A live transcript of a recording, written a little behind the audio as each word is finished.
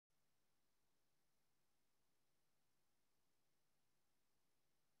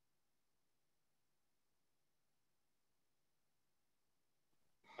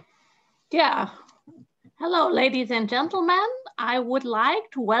Yeah. Hello, ladies and gentlemen. I would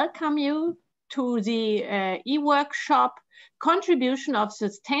like to welcome you to the eWorkshop contribution of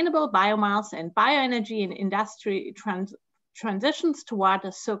sustainable biomass and bioenergy in industry transitions toward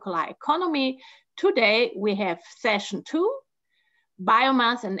a circular economy. Today, we have session 2,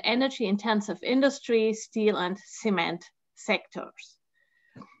 biomass and energy intensive industry, steel and cement sectors.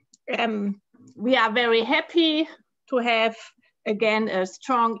 We are very happy to have again a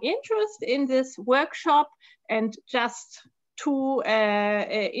strong interest in this workshop, and just to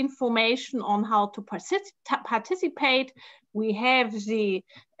information on how to participate. We have the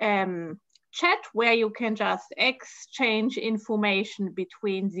chat where you can just exchange information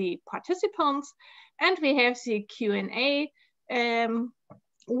between the participants, and we have the Q&A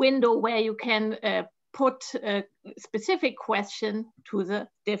window where you can put a specific question to the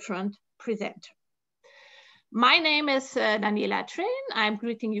different presenter. My name is Daniela Train. I'm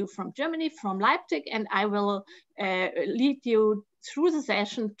greeting you from Germany, from Leipzig, and I will lead you through the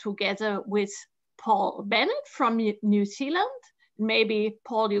session together with Paul Bennett from New Zealand. Maybe,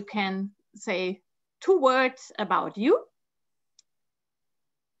 Paul, you can say 2 words about you.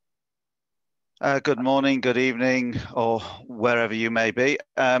 Good morning, good evening, or wherever you may be.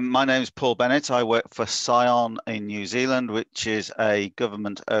 My name is Paul Bennett. I work for Scion in New Zealand, which is a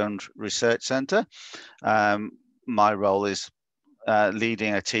government-owned research centre. My role is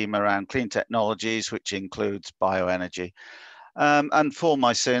leading a team around clean technologies, which includes bioenergy. And for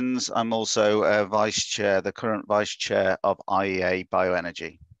my sins, I'm also a vice chair, the current vice chair of IEA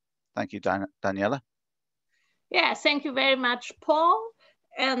Bioenergy. Thank you, Daniela. Yeah, thank you very much, Paul.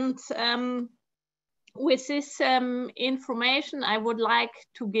 And with this information, I would like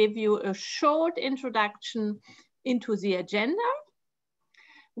to give you a short introduction into the agenda.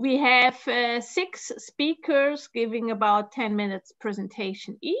 We have 6 speakers giving about 10 minutes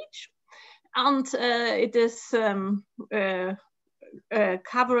presentation each. And it is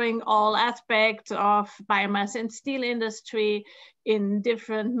covering all aspects of biomass and steel industry in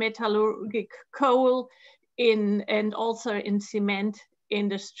different metallurgic coal and also in cement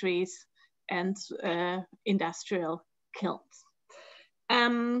industries and industrial kilns.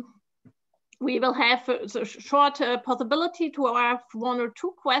 We will have a short possibility to have 1 or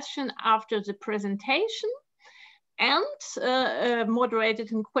 2 questions after the presentation, and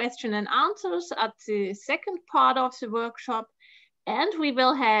moderated in question and answers at the second part of the workshop. And we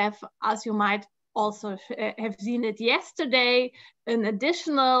will have, as you might also have seen it yesterday, an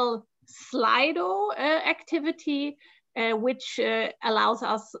additional Slido activity, which allows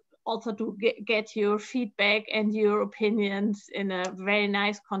us also to get your feedback and your opinions in a very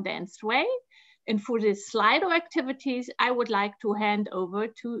nice condensed way. And for the Slido activities, I would like to hand over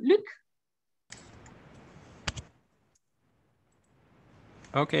to Luc.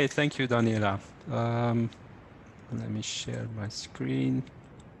 Okay, thank you, Daniela. Let me share my screen.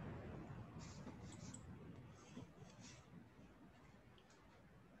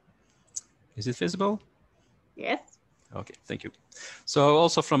 Is it visible? Yes. Okay, thank you. So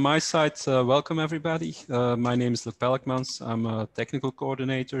also from my side, welcome everybody. My name is Luc Pelkmans. I'm a technical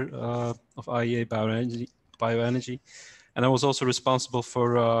coordinator of IEA Bioenergy. And I was also responsible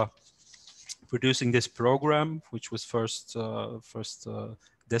for producing this program, which was first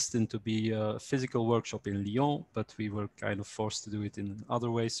destined to be a physical workshop in Lyon, but we were kind of forced to do it in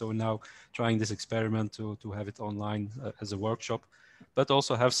other ways. So now trying this experiment to have it online as a workshop, but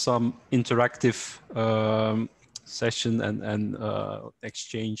also have some interactive session and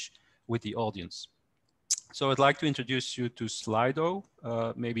exchange with the audience. So I'd like to introduce you to Slido.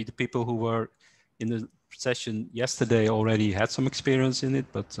 Maybe the people who were in the session yesterday already had some experience in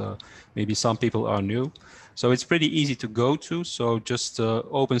it, but maybe some people are new. So it's pretty easy to go to. So just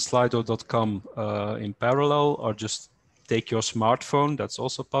open slido.com in parallel, or just take your smartphone. That's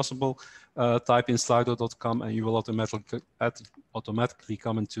also possible. Type in slido.com and you will automatically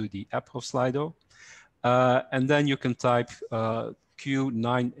come into the app of Slido. And then you can type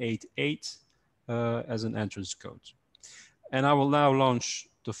Q988 as an entrance code. And I will now launch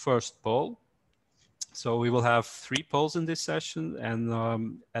the first poll. So we will have 3 polls in this session, and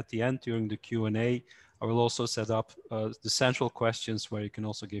at the end, during the Q&A, I will also set up the central questions where you can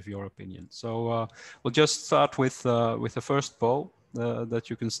also give your opinion. So we'll just start with the first poll that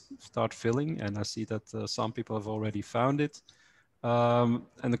you can start filling, and I see that some people have already found it. And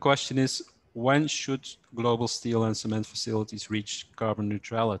the question is, when should global steel and cement facilities reach carbon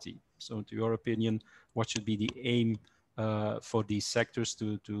neutrality? So to your opinion, what should be the aim for these sectors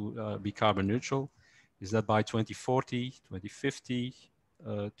to be carbon neutral? Is that by 2040, 2050,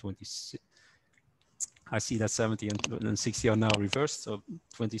 I see that 70 and 60 are now reversed, so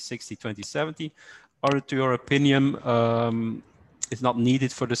 2060, 2070. Or to your opinion, it's not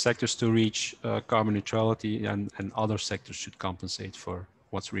needed for the sectors to reach carbon neutrality, and other sectors should compensate for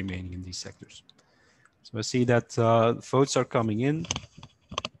what's remaining in these sectors? So I see that votes are coming in.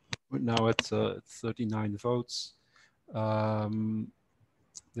 We're now at 39 votes.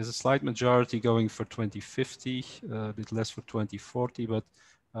 There's a slight majority going for 2050, a bit less for 2040, but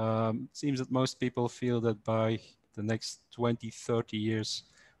it seems that most people feel that by the next 20, 30 years,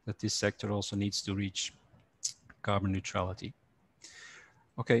 that this sector also needs to reach carbon neutrality.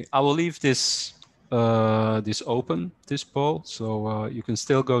 Okay, I will leave this this open, this poll, so you can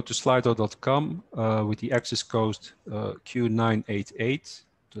still go to slido.com with the access code Q988.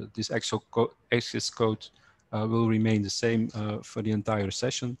 This access code will remain the same for the entire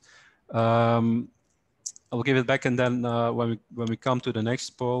session. I will give it back, and then when we come to the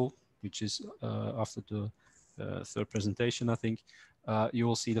next poll, which is after the third presentation, I think, you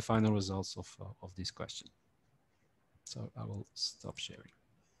will see the final results of this question. So I will stop sharing.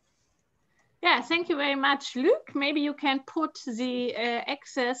 Yeah, thank you very much, Luc. Maybe you can put the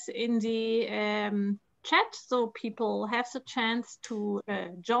access in the chat so people have the chance to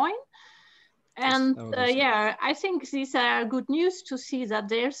join. And yeah, I think these are good news to see that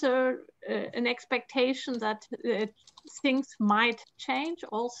there's an expectation that things might change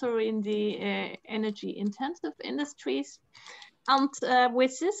also in the energy intensive industries. And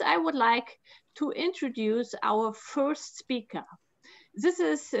with this, I would like to introduce our first speaker. This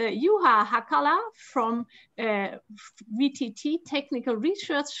is Juha Hakala from VTT Technical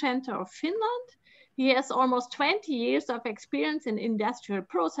Research Center of Finland. He has almost 20 years of experience in industrial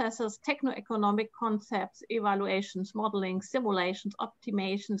processes, techno-economic concepts, evaluations, modeling, simulations,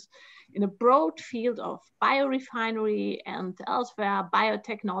 optimizations in a broad field of biorefinery and elsewhere,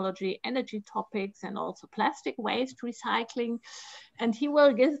 biotechnology, energy topics, and also plastic waste recycling. And he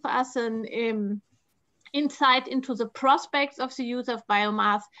will give us an insight into the prospects of the use of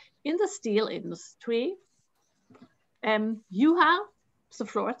biomass in the steel industry. Juha, the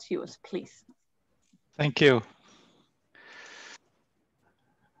floor is yours, please. Thank you.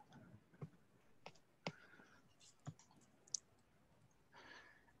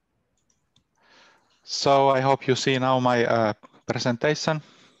 So I hope you see now my presentation.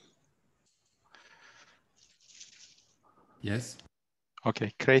 Yes.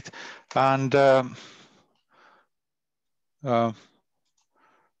 Okay, great. And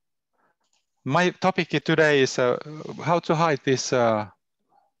my topic today is how to hide this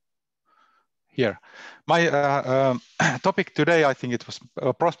here. My topic today, I think it was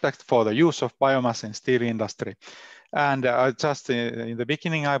a prospect for the use of biomass in steel industry. And just in the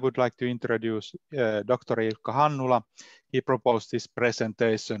beginning, I would like to introduce Dr. Ilkka Hannula. He proposed this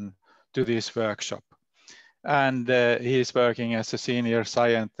presentation to this workshop. And he is working as a senior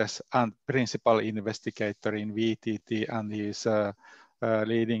scientist and principal investigator in VTT, and he is a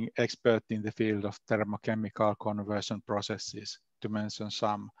leading expert in the field of thermochemical conversion processes, to mention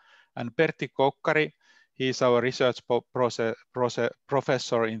some. And Pertti Kokkari, he is our research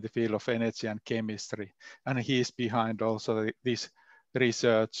professor in the field of energy and chemistry, and he is behind also this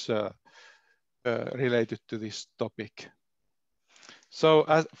research related to this topic. So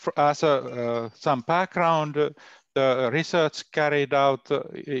as some background, the research carried out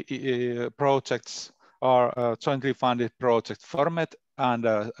projects are jointly funded projects, FORMET and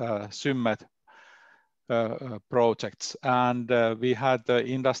SYMMET projects. And we had the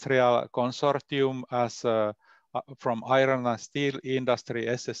industrial consortium as from iron and steel industry,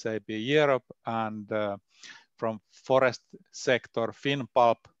 SSAB Europe, and from forest sector,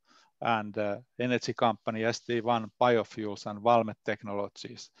 Finnpulp, and energy company SD1 Biofuels and Valmet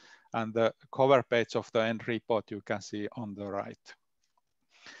Technologies. And the cover page of the end report you can see on the right.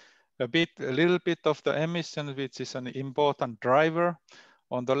 A little bit of the emission, which is an important driver.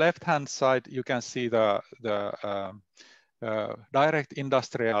 On the left-hand side, you can see the direct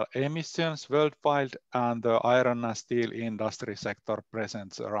industrial emissions worldwide, and the iron and steel industry sector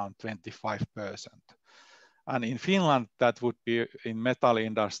presents around 25%. And in Finland, that would be in metal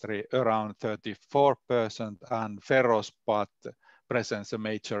industry around 34%, and ferrospat presents a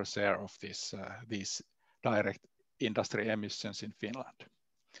major share of these direct industry emissions in Finland.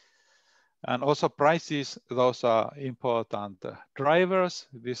 And also prices, those are important drivers.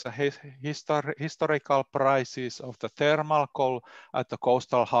 These are historical prices of the thermal coal at the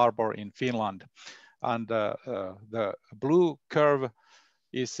coastal harbor in Finland. And the blue curve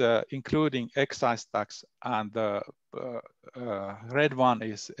is including excise tax, and the red one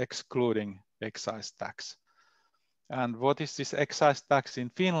is excluding excise tax. And what is this excise tax in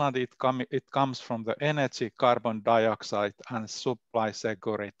Finland? It comes from the energy, carbon dioxide, and supply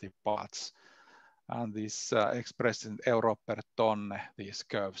security parts. And this expressed in euro per tonne, these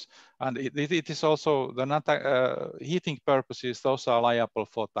curves. And it is also the heating purposes, those are liable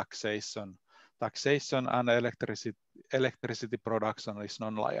for taxation. Taxation and electricity production is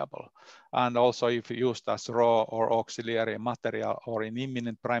non-liable. And also if used as raw or auxiliary material or in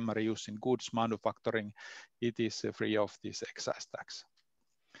imminent primary use in goods manufacturing, it is free of this excise tax.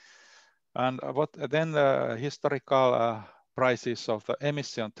 And what then the historical prices of the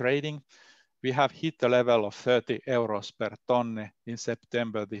emission trading? We have hit the level of 30 euros per tonne in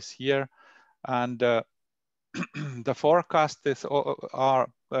September this year. And the forecasts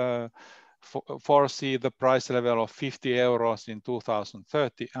foresee the price level of 50 euros in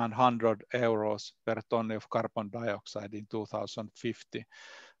 2030 and 100 euros per tonne of carbon dioxide in 2050.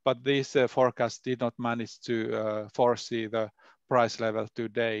 But these forecasts did not manage to foresee the price level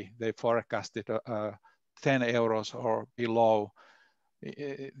today. They forecasted 10 euros or below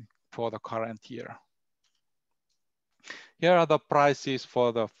for the current year. Here are the prices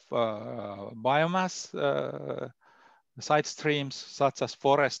for the biomass side streams such as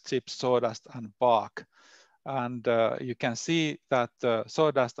forest chips, sawdust, and bark. And you can see that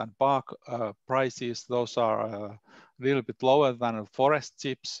sawdust and bark prices, those are a little bit lower than forest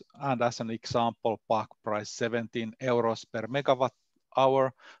chips. And as an example, bark price 17 euros per megawatt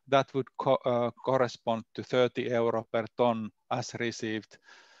hour. That would correspond to 30 euro per ton as received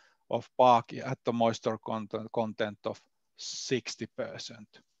of bark at the moisture content of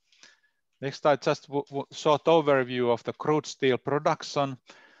 60%. Next, I just short overview of the crude steel production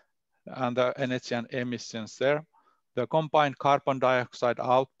and the energy and emissions there. The combined carbon dioxide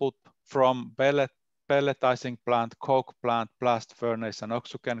output from pelletizing plant, coke plant, blast furnace, and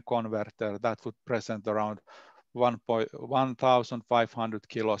oxygen converter, that would present around 1,500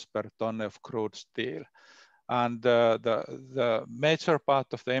 kilos per ton of crude steel. And the major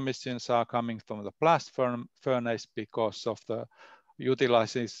part of the emissions are coming from the blast furnace because of the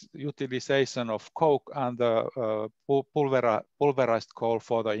utilization of coke and the pulverized coal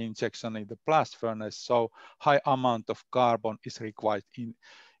for the injection in the blast furnace. So high amount of carbon is required in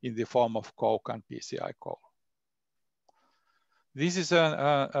the form of coke and PCI coal. This is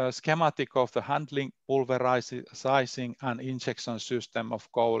a schematic of the handling, pulverizing, and injection system of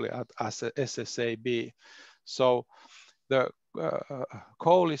coal at SSAB. So the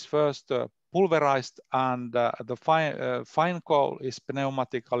coal is first pulverized, and the fine coal is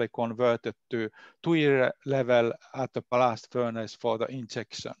pneumatically converted to 2-year level at the blast furnace for the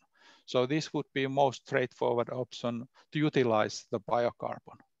injection. So this would be most straightforward option to utilize the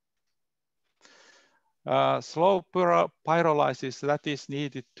biocarbon. Slow pyrolysis that is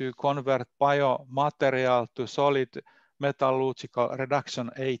needed to convert biomaterial to solid metallurgical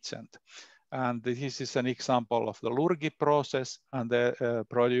reduction agent. And this is an example of the Lurgi process, and they're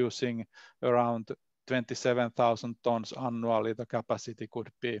producing around 27,000 tons annually. The capacity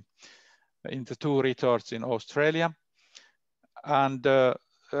could be in the 2 retorts in Australia. And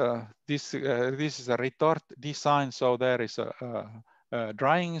this is a retort design, so there is a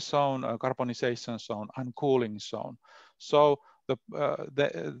drying zone, a carbonization zone, and cooling zone. So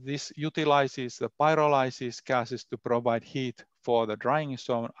this utilizes the pyrolysis gases to provide heat for the drying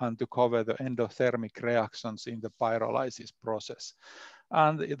zone and to cover the endothermic reactions in the pyrolysis process.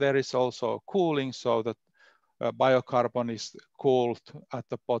 And there is also cooling, so that biocarbon is cooled at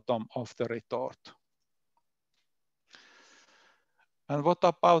the bottom of the retort. And what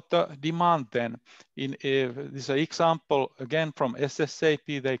about the demand then? This is an example again from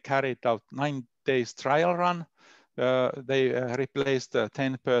SSAP. They carried out 9 days trial run. They replaced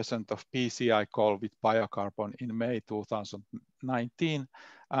 10% of PCI coal with biocarbon in May 2019.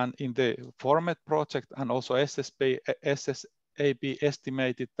 And in the Formet project and also SSAP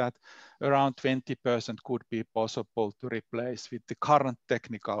estimated that around 20% could be possible to replace with the current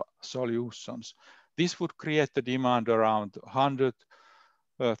technical solutions. This would create the demand around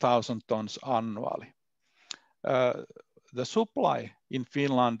 100,000 tons annually. The supply in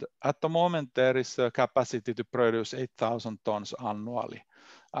Finland, at the moment, there is a capacity to produce 8,000 tons annually.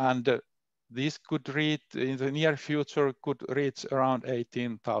 And this could reach, in the near future, could reach around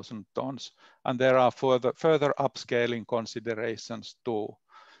 18,000 tons. And there are further upscaling considerations too.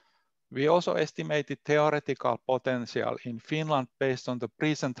 We also estimated theoretical potential in Finland based on the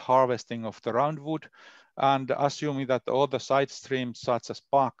present harvesting of the roundwood, and assuming that all the side streams such as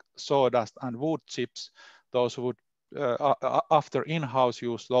bark, sawdust, and wood chips, those would, after in-house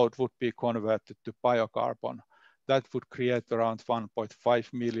use, load would be converted to biocarbon. That would create around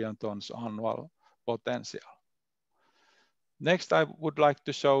 1.5 million tons annual potential. Next, I would like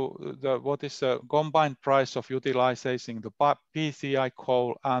to show what is the combined price of utilizing the PCI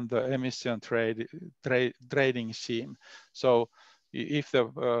coal and the emission trading scheme. So if the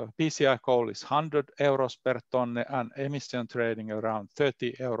PCI coal is 100 euros per tonne and emission trading around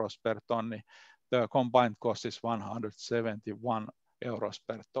 30 euros per tonne, the combined cost is 171 euros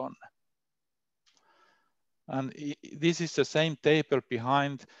per tonne. And this is the same table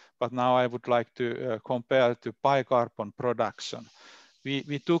behind, but now I would like to compare to biocarbon production.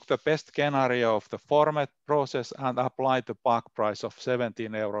 We took the best scenario of the format process and applied the bulk price of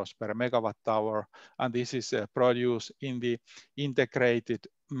 17 euros per megawatt hour. And this is produced in the integrated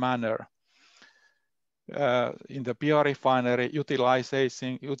manner. In the biorefinery,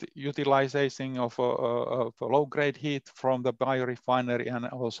 utilizing of low-grade heat from the biorefinery and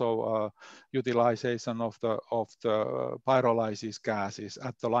also utilization of the pyrolysis gases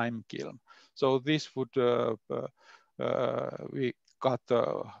at the lime kiln. So this would we got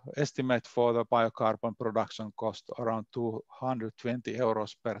the estimate for the biocarbon production cost around 220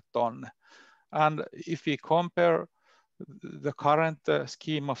 euros per tonne. And if we compare the current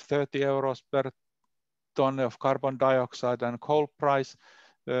scheme of 30 euros per tonne of carbon dioxide and coal price,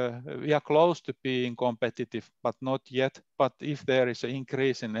 we are close to being competitive, but not yet. But if there is an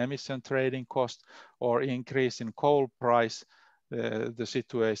increase in emission trading cost or increase in coal price, the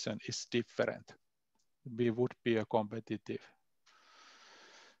situation is different. We would be competitive.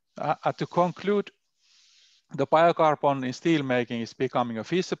 To conclude, the biocarbon in steel making is becoming a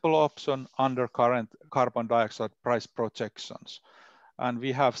feasible option under current carbon dioxide price projections. And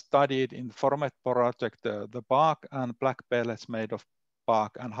we have studied in the format project the bark and black pellets made of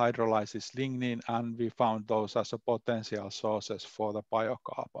bark and hydrolysis lignin, and we found those as a potential sources for the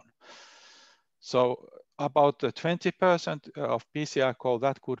biocarbon. So about 20% of PCI coal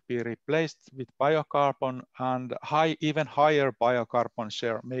that could be replaced with biocarbon, and even higher biocarbon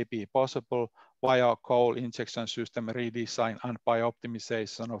share may be possible via coal injection system redesign and by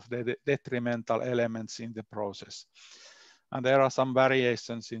optimization of the detrimental elements in the process. And there are some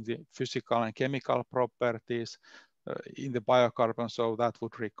variations in the physical and chemical properties in the biocarbon, so that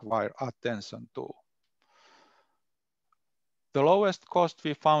would require attention too. The lowest cost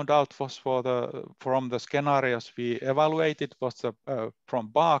we found out was from the scenarios we evaluated was from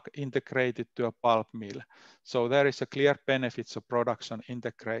bark integrated to a pulp mill. So there is a clear benefits of production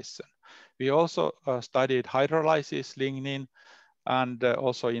integration. We also studied hydrolysis lignin and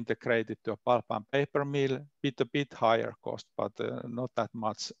also integrated to a pulp and paper mill with a bit higher cost, but not that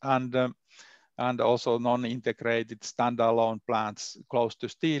much. And also non-integrated standalone plants close to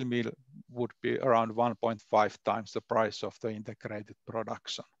steel mill would be around 1.5 times the price of the integrated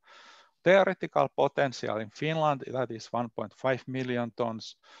production. Theoretical potential in Finland, that is 1.5 million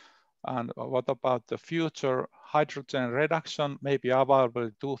tons. And what about the future? Hydrogen reduction may be available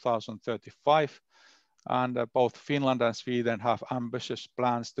in 2035. And both Finland and Sweden have ambitious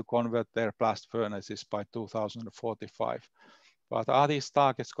plans to convert their blast furnaces by 2045. But are these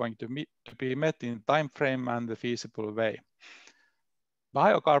targets going to be met in time frame and the feasible way?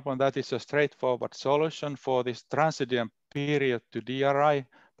 Biocarbon, that is a straightforward solution for this transition period to DRI,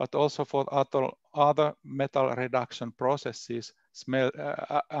 but also for other metal reduction processes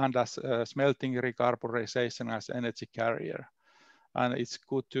and as smelting recarburization as energy carrier. And it's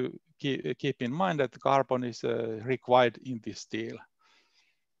good to keep in mind that carbon is required in this steel.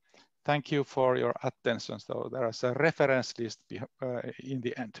 Thank you for your attention. So there is a reference list in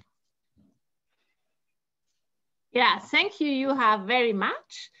the end. Yeah, thank you. You have very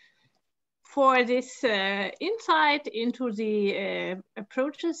much for this insight into the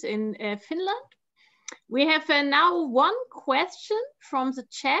approaches in Finland. We have now one question from the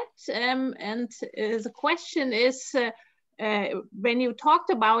chat, and the question is, when you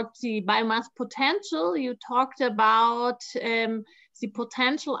talked about the biomass potential, you talked about the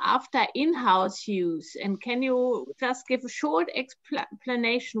potential after in-house use. And can you just give a short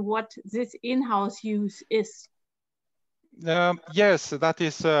explanation what this in-house use is? Yes, that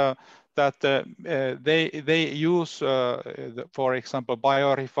is that they use, for example,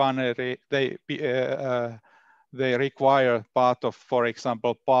 biorefinery. They require part of, for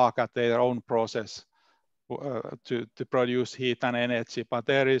example, bark at their own process to produce heat and energy. But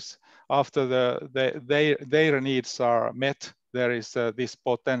there is, after their needs are met, there is this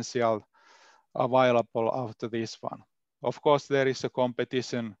potential available after this one. Of course, there is a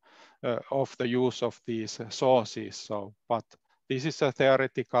competition of the use of these sources. So, but this is a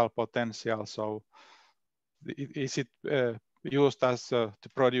theoretical potential. So, is it used as to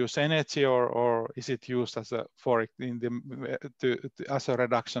produce energy, or is it used as a as a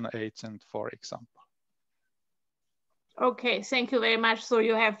reduction agent, for example? Okay, thank you very much. So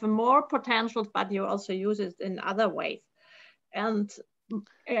you have more potential, but you also use it in other ways. And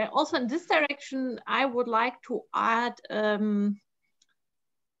also in this direction, I would like to add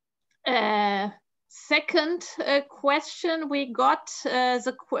a second question we got.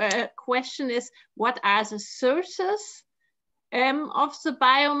 The question is, what are the sources of the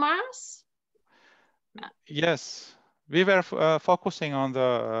biomass? Yes, we were focusing on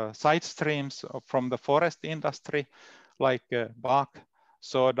the side streams from the forest industry, like bark,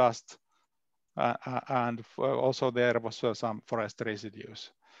 sawdust, and also there was some forest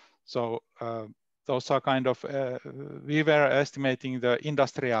residues. So those are kind of, we were estimating the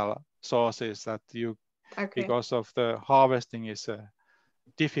industrial sources that you, because of the harvesting is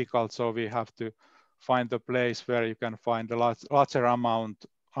difficult, so we have to find a place where you can find a larger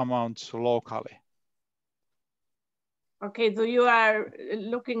amounts locally. Okay, so you are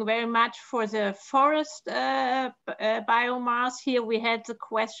looking very much for the forest biomass. Here we had the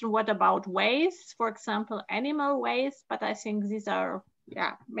question, what about waste, for example, animal waste, but I think these are,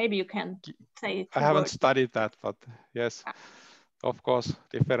 yeah, maybe you can say. I haven't studied that, but yes, of course,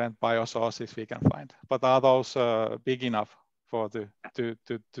 different biosources we can find. But are those big enough for to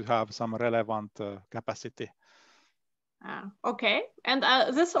have some relevant capacity? Okay, and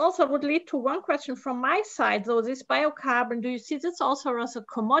this also would lead to one question from my side. So this biocarbon, do you see this also as a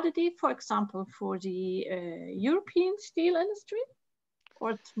commodity, for example, for the European steel industry,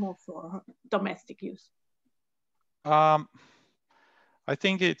 or it's more for domestic use? I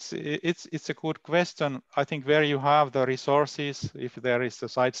think it's a good question. I think where you have the resources, if there is the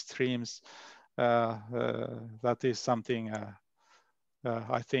side streams, that is something.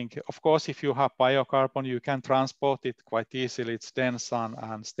 I think, of course, if you have biocarbon, you can transport it quite easily. It's dense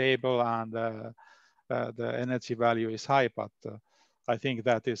and stable, and the energy value is high. But I think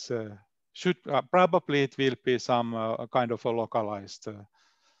that is probably it will be some kind of a localized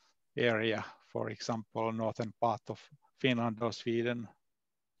area, for example, northern part of Finland or Sweden.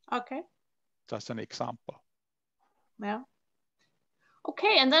 Okay. Just an example. Yeah.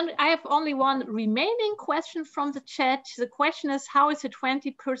 Okay, and then I have only one remaining question from the chat. The question is, how is the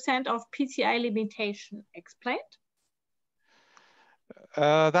 20% of PCI limitation explained?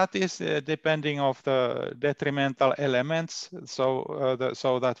 That is depending of the detrimental elements, so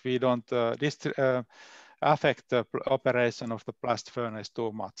so that we don't affect the operation of the blast furnace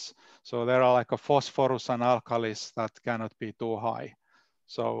too much. So there are like a phosphorus and alkalis that cannot be too high.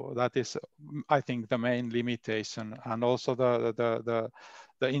 So that is, I think, the main limitation, and also the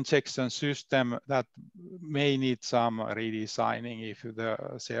injection system that may need some redesigning if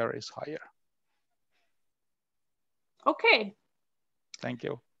the share is higher. Okay. Thank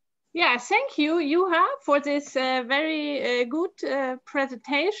you. Yeah, thank you, Juha, for this very good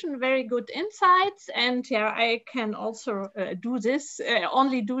presentation, very good insights. And yeah, I can also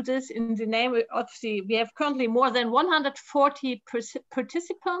only do this in the name of we have currently more than 140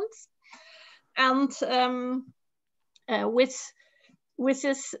 participants. And with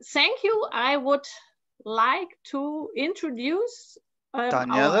this thank you, I would like to introduce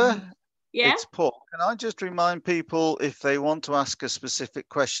Daniela. Yeah? It's Paul. Can I just remind people, if they want to ask a specific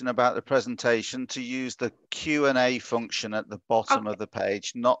question about the presentation, to use the Q&A function at the bottom of the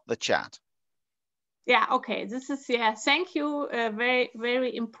page, not the chat? Yeah, okay. This is, yeah, thank you. A very,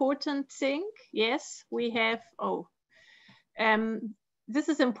 very important thing. Yes, we have, this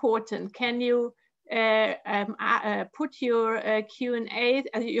is important. Can you put your Q&A,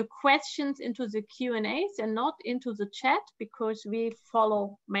 your questions into the Q&As and not into the chat, because we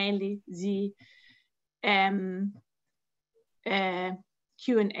follow mainly the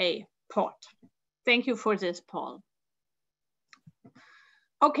Q&A part. Thank you for this, Paul.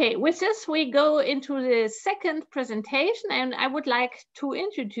 Okay, with this we go into the second presentation, and I would like to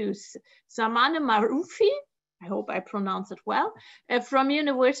introduce Zamane Maroufi, I hope I pronounce it well, from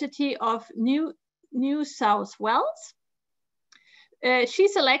University of New South Wales.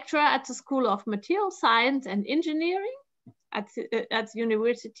 She's a lecturer at the School of Material Science and Engineering at the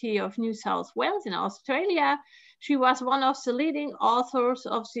University of New South Wales in Australia. She was one of the leading authors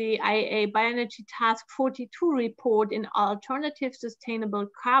of the IEA Bioenergy Task 42 report in alternative sustainable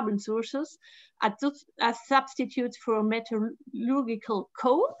carbon sources as substitutes for metallurgical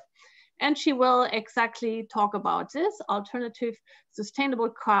coal. And she will exactly talk about this, alternative sustainable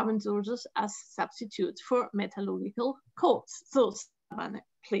carbon sources as substitutes for metallurgical coals. So,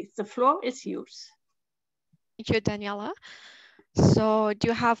 please, the floor is yours. Thank you, Daniela. So do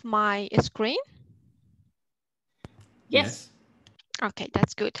you have my screen? Yes. Okay,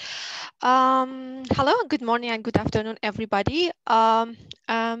 that's good. Hello, good morning and good afternoon, everybody.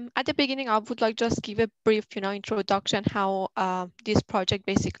 At the beginning, I would like just give a brief, introduction how this project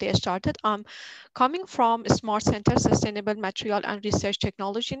basically started. I'm coming from Smart Center Sustainable Material and Research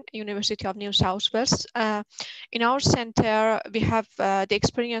Technology, University of New South Wales. In our center, we have the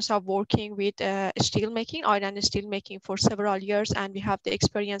experience of working with steel making, iron and steel making for several years, and we have the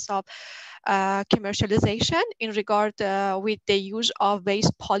experience of commercialization in regard with the use of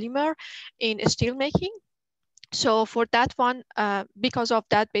waste polymer in steel making. So for that one, because of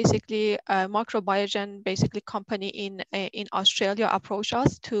that, basically, Microbiogen, basically company in Australia, approached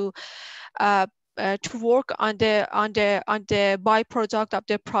us to work on the byproduct of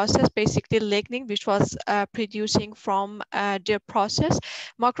the process, basically lignin, which was producing from their process.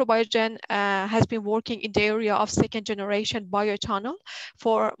 Microbiogen has been working in the area of second generation bioethanol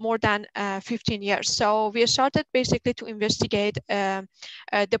for more than 15 years. So we started basically to investigate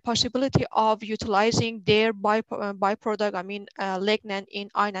the possibility of utilizing their byproduct, lignin, in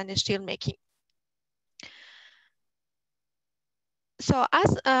iron and steel making. So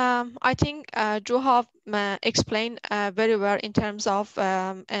as I think Drew have explained very well in terms of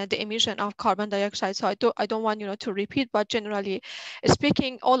the emission of carbon dioxide, so I don't want to repeat, but generally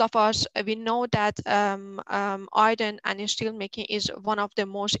speaking, all of us, we know that iron and steel making is one of the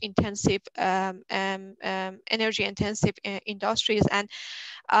most intensive energy intensive industries, and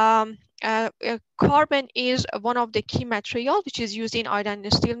carbon is one of the key material which is used in iron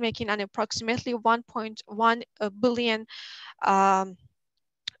and steel making, and approximately 1.1 billion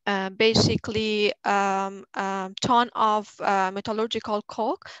basically ton of metallurgical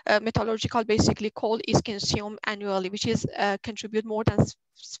coke, metallurgical basically coal is consumed annually, which is contribute more than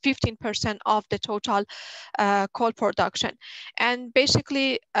 15% of the total coal production. And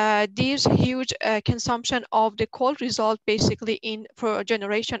basically these huge consumption of the coal result basically in for a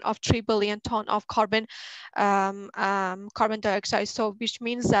generation of 3 billion ton of carbon dioxide. So which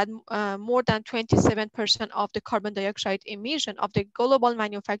means that more than 27% of the carbon dioxide emission of the global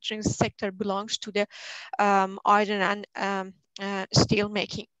manufacturing sector belongs to the iron and steel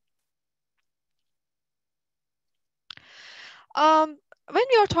making. When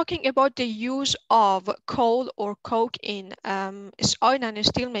we are talking about the use of coal or coke in iron and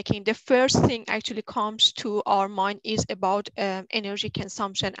steel making, the first thing actually comes to our mind is about energy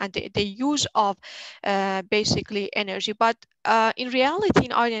consumption and the use of basically energy. But in reality,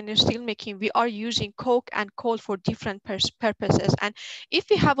 in iron and steel making, we are using coke and coal for different purposes. And if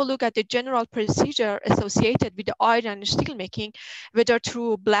we have a look at the general procedure associated with the iron and steel making, whether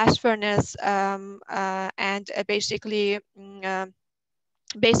through blast furnace and basically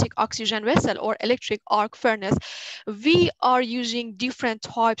basic oxygen vessel or electric arc furnace, we are using different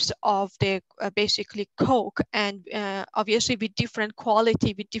types of the basically coke, and obviously with different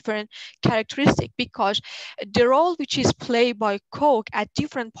quality, with different characteristic, because the role which is played by coke at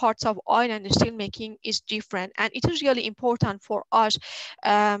different parts of iron and steel making is different, and it is really important for us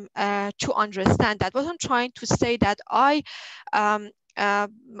to understand that. What I'm trying to say that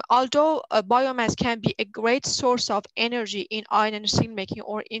although biomass can be a great source of energy in iron and steel making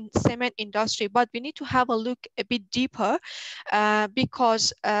or in cement industry, but we need to have a look a bit deeper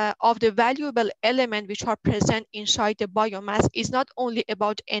because of the valuable element which are present inside the biomass is not only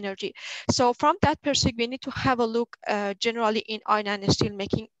about energy. So from that perspective, we need to have a look generally in iron and steel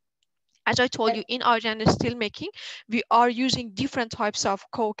making. As I told you, in iron and steel making, we are using different types of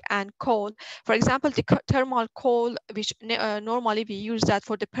coke and coal. For example, the thermal coal, which normally we use that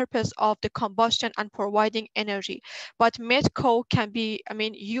for the purpose of the combustion and providing energy. But met coke can be,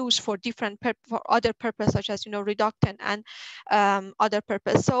 used for different for other purpose, such as reductant and other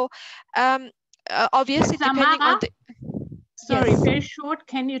purpose. So obviously, depending on the Sorry, very short.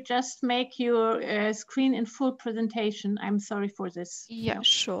 Can you just make your screen in full presentation? I'm sorry for this. Yeah,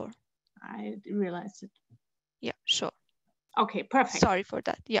 sure. I realized it. Yeah, sure. Okay, perfect. Sorry for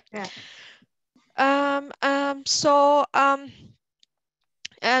that. Yeah.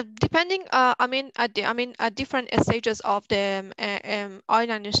 Depending, at different stages of the iron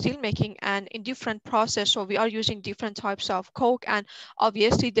and steel making and in different process, so we are using different types of coke, and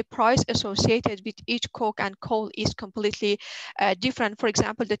obviously the price associated with each coke and coal is completely different. For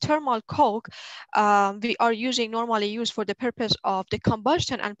example, the thermal coke we are normally used for the purpose of the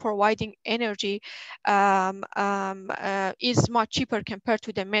combustion and providing energy is much cheaper compared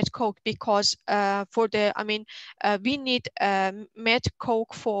to the met coke, because for the we need met coke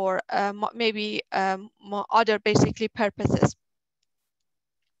for maybe other basically purposes.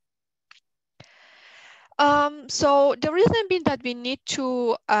 So the reason being that we need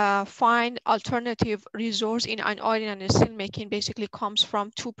to find alternative resource in an oil and steel making basically comes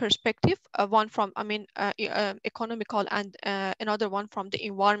from two perspectives. One from, economical, and another one from the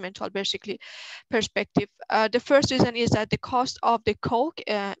environmental basically perspective. The first reason is that the cost of the coke,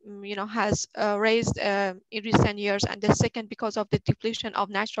 has raised in recent years, and the second because of the depletion of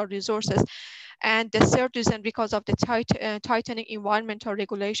natural resources. And the third reason because of the tightening environmental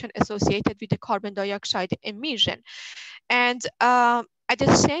regulation associated with the carbon dioxide emission. And at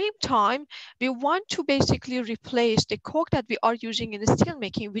the same time, we want to basically replace the coke that we are using in the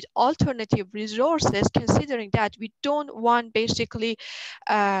steelmaking with alternative resources, considering that we don't want basically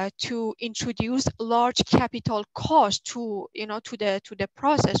to introduce large capital cost to the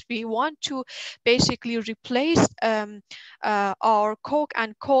process. We want to basically replace our coke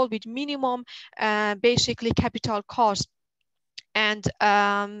and coal with minimum basically capital cost. And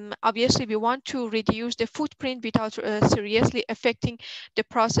obviously, we want to reduce the footprint without seriously affecting the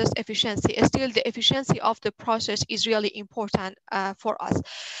process efficiency. Still, the efficiency of the process is really important for us.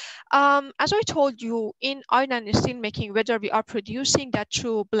 As I told you, in iron and steel making, whether we are producing that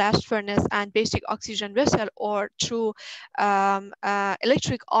through blast furnace and basic oxygen vessel or through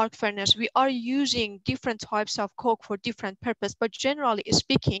electric arc furnace, we are using different types of coke for different purpose. But generally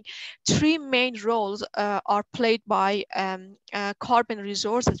speaking, three main roles are played by carbon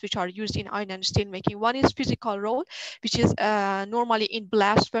resources which are used in iron and steel making. One is physical role, which is normally in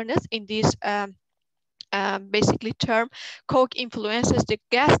blast furnace. In this basically term, coke influences the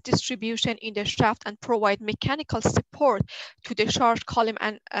gas distribution in the shaft and provide mechanical support to the charge column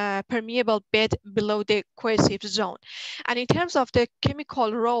and permeable bed below the cohesive zone. And in terms of the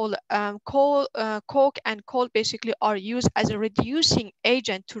chemical role, coke and coal basically are used as a reducing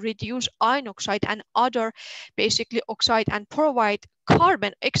agent to reduce iron oxide and other basically oxide and provide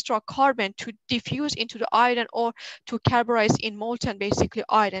extra carbon to diffuse into the iron or to carburize in molten basically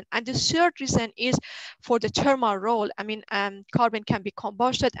iron. And the third reason is for the thermal role. Carbon can be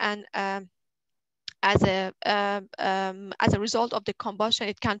combusted, and as a result of the combustion,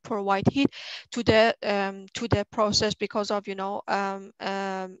 it can provide heat to the process because of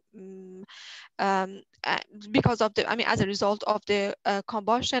as a result of the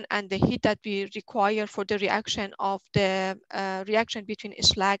combustion and the heat that we require for the reaction of the reaction between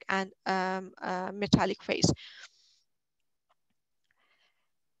slag and metallic phase.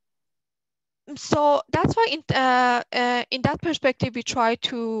 So that's why in that perspective, we try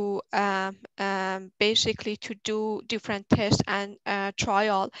to basically to do different tests and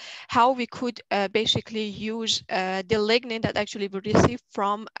trial how we could basically use the lignin that actually we receive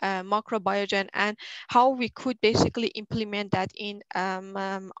from microbiogen, and how we could basically implement that in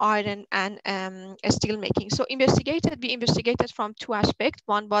iron and steel making. So we investigated from two aspects.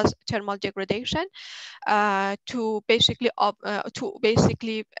 One was thermal degradation, to basically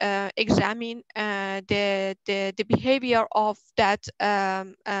examine the behavior of that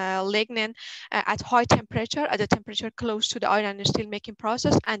lignin at high temperature, at a temperature close to the iron and steel making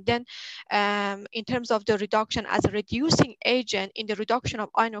process, and then in terms of the reduction as a reducing agent in the reduction of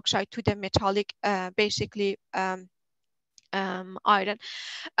iron oxide to the metallic basically iron.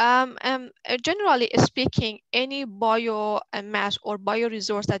 Generally speaking, any biomass or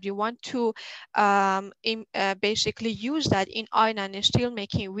bioresource that we want to basically use that in iron and steel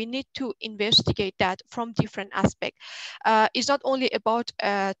making, we need to investigate that from different aspects. It's not only about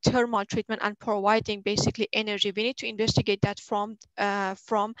thermal treatment and providing basically energy. We need to investigate that from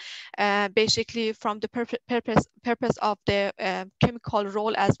basically from the purpose of the chemical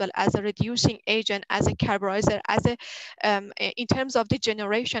role, as well as a reducing agent, as a carburizer, as a in terms of the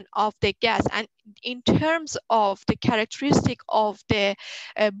generation of the gas, and in terms of the characteristic of the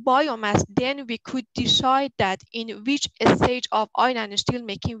biomass, then we could decide that in which stage of iron and steel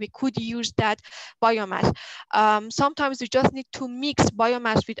making we could use that biomass. Sometimes we just need to mix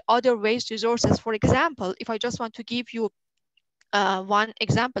biomass with other waste resources. For example, if I just want to give you one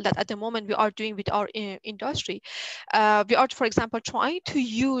example that at the moment we are doing with our industry, we are, for example, trying to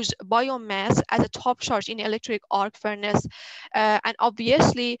use biomass as a top charge in electric arc furnace, and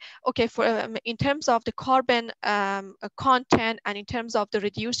obviously, okay, for in terms of the carbon content and in terms of the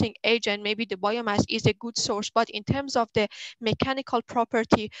reducing agent, maybe the biomass is a good source, but in terms of the mechanical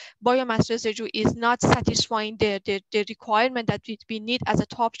property, biomass residue is not satisfying the requirement that we need as a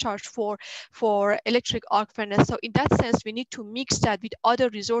top charge for electric arc furnace. So in that sense, we need to mix that with other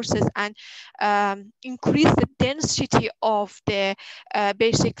resources and increase the density of the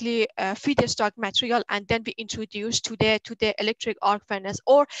basically feedstock material, and then we introduce to the electric arc furnace.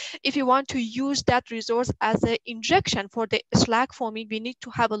 Or if you want to use that resource as an injection for the slag forming, we need to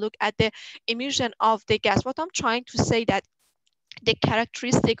have a look at the emission of the gas. What I'm trying to say that the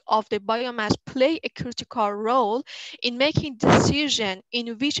characteristic of the biomass play a critical role in making decision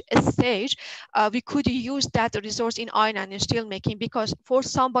in which stage we could use that resource in iron and steel making, because for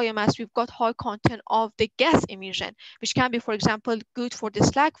some biomass we've got high content of the gas emission, which can be, for example, good for the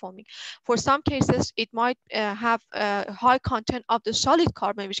slag forming. For some cases it might have high content of the solid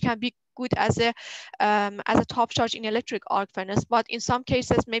carbon, which can be good as a top charge in electric arc furnace. But in some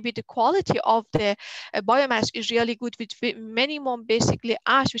cases maybe the quality of the biomass is really good with minimum basically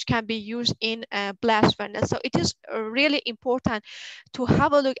ash, which can be used in blast furnace. So it is really important to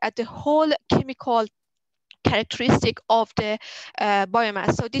have a look at the whole chemical characteristic of the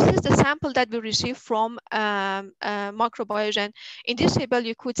biomass. So this is the sample that we received from microbiology. In this table,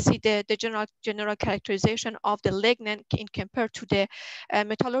 you could see the general characterization of the lignin in compared to the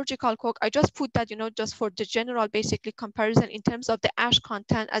metallurgical coke. I just put that, just for the general basically comparison in terms of the ash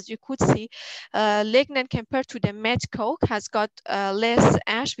content. As you could see, lignin compared to the met coke has got less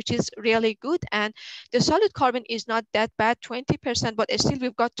ash, which is really good. And the solid carbon is not that bad, 20%, but still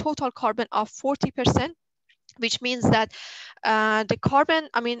we've got total carbon of 40%. Which means that the carbon,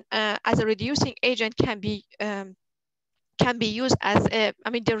 as a reducing agent can be used as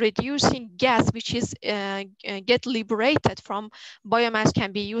the reducing gas, which is get liberated from biomass,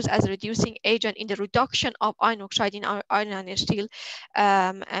 can be used as a reducing agent in the reduction of iron oxide in iron and steel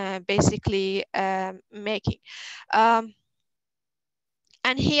basically making.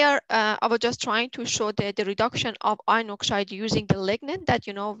 And here I was just trying to show the reduction of iron oxide using the lignin that,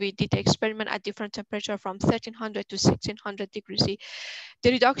 we did the experiment at different temperature from 1300 to 1600 degrees C. The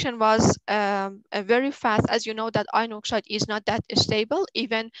reduction was very fast. As you know, that iron oxide is not that stable.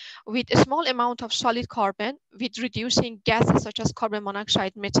 Even with a small amount of solid carbon, with reducing gases such as carbon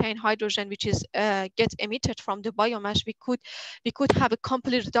monoxide, methane, hydrogen, which is gets emitted from the biomass, we could have a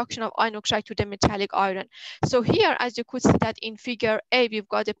complete reduction of iron oxide to the metallic iron. So here, as you could see that in figure A, we've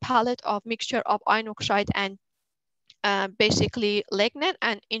got a palette of mixture of iron oxide and basically lignin,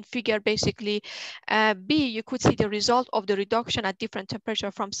 and in figure basically B, you could see the result of the reduction at different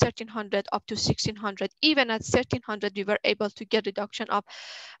temperature from 1300 up to 1600. Even at 1300, we were able to get reduction of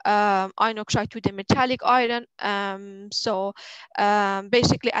iron oxide to the metallic iron.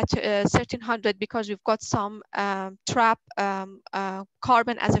 Basically at 1300, because we've got some trap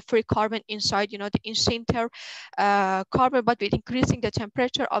carbon as a free carbon inside, the in-center carbon, but with increasing the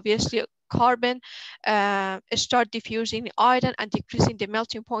temperature, obviously carbon start diffusing iron and decreasing the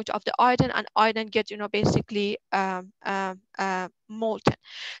melting point of the iron, and iron get basically molten.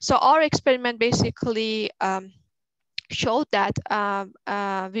 So our experiment basically showed that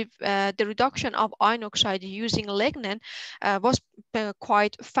with the reduction of iron oxide using lignin was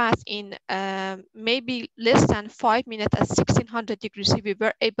quite fast. In maybe less than 5 minutes at 1600 degrees C, we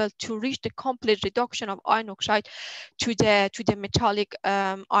were able to reach the complete reduction of iron oxide to the metallic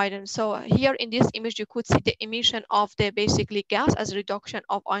iron. So here in this image, you could see the emission of the basically gas as a reduction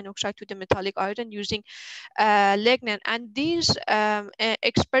of iron oxide to the metallic iron using lignin. And this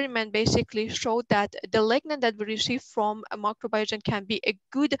experiment basically showed that the lignin that we received from a microbiology can be a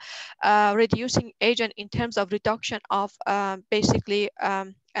good reducing agent in terms of reduction of basically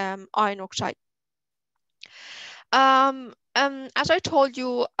iron oxide. As I told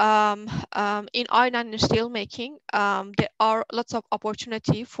you, in iron and steel making, there are lots of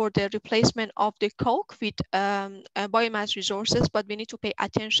opportunity for the replacement of the coke with biomass resources, but we need to pay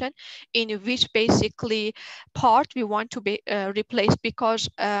attention in which basically part we want to be replaced, because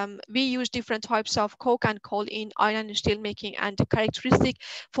we use different types of coke and coal in iron and steel making, and the characteristic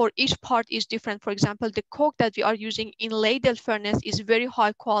for each part is different. For example, the coke that we are using in ladle furnace is very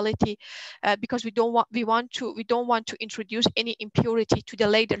high quality because we don't want to introduce any impurity to the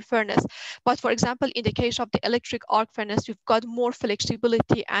ladle furnace. But for example, in the case of the electric arc furnace, we've got more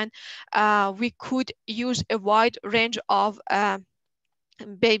flexibility, and we could use a wide range of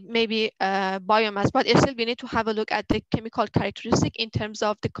maybe biomass, but still we need to have a look at the chemical characteristic in terms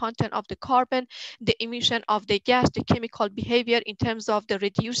of the content of the carbon, the emission of the gas, the chemical behavior in terms of the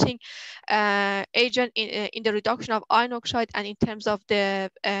reducing agent in the reduction of iron oxide, and in terms of the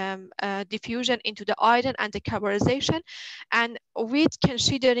diffusion into the iron and the carburization. And with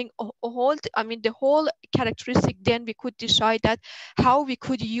considering the whole characteristic, then we could decide that how we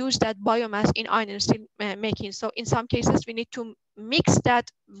could use that biomass in iron and steel making. So in some cases we need to mix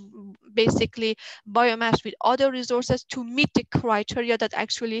that basically biomass with other resources to meet the criteria that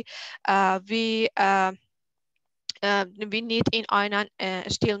actually we need in iron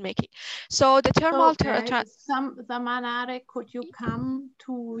and steel making. So the thermal Zamanare, could you come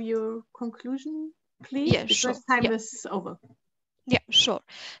to your conclusion, please? Yeah, because sure. time is over. Yeah, sure.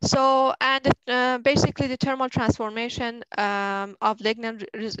 So, and basically the thermal transformation of lignin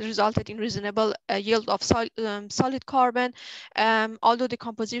resulted in reasonable yield of solid carbon. Although the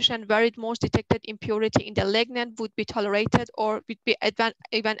composition varied, most detected impurity in the lignin would be tolerated or would be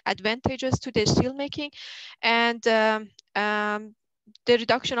even advantageous to the steel making. And the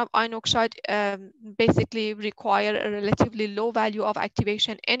reduction of iron oxide basically require a relatively low value of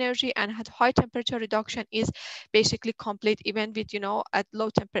activation energy, and at high temperature reduction is basically complete even with, at low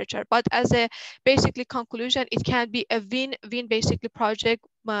temperature. But as a basically conclusion, it can be a win-win basically project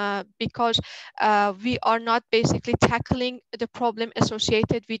because we are not basically tackling the problem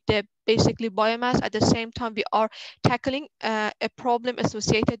associated with the basically biomass. At the same time, we are tackling a problem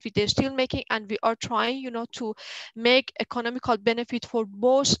associated with the steel making, and we are trying, to make economical benefit for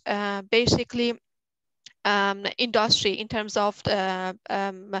both basically industry in terms of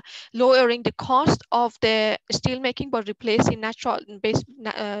lowering the cost of the steel making, but replacing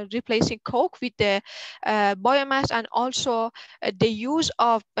replacing coke with the biomass, and also the use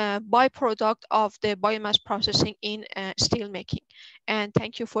of byproduct of the biomass processing in steel making. And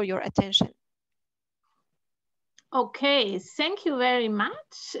thank you for your attention. Okay, thank you very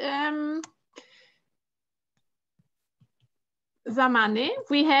much. Zamane,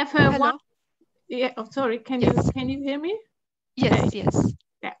 we have one. Yeah, oh, sorry, can you hear me? Yes, okay. Yes.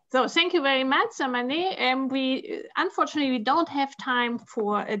 Yeah, so thank you very much, Zamane. We unfortunately we don't have time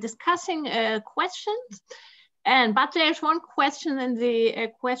for discussing questions, but there's one question in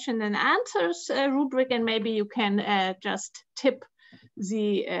the question and answers rubric, and maybe you can just tip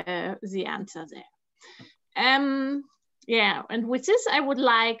the answer there. Yeah, and with this, I would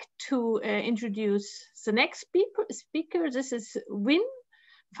like to introduce the next speaker. This is Wim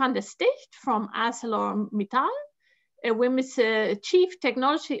van der Sticht from ArcelorMittal. Wim is a Chief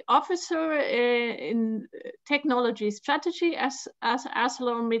Technology Officer in Technology Strategy as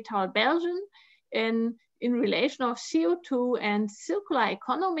ArcelorMittal Belgium in relation of CO2 and circular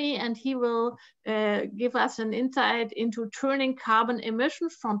economy, and he will give us an insight into turning carbon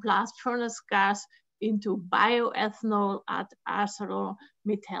emissions from blast furnace gas into bioethanol at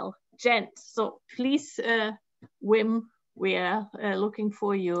ArcelorMittal Gent. So please, Wim, we are looking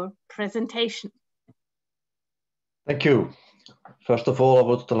for your presentation. Thank you. First of all, I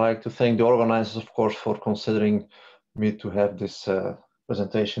would like to thank the organizers, of course, for considering me to have this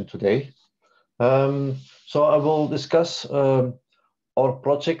presentation today. So I will discuss our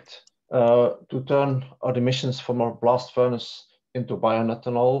project to turn our emissions from our blast furnace into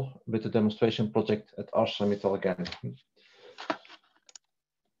bioethanol with the demonstration project at ArcelorMittal again.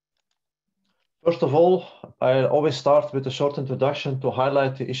 First of all, I always start with a short introduction to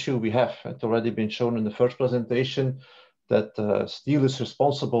highlight the issue we have. It's already been shown in the first presentation that steel is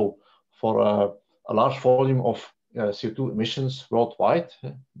responsible for a large volume of CO2 emissions worldwide.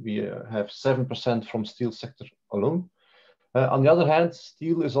 We have 7% from steel sector alone. On the other hand,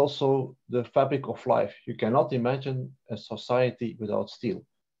 steel is also the fabric of life. You cannot imagine a society without steel.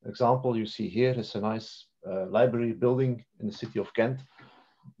 Example you see here is a nice library building in the city of Ghent,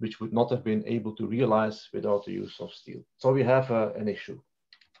 which would not have been able to realize without the use of steel. So we have an issue.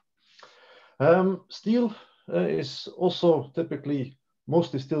 Steel is also typically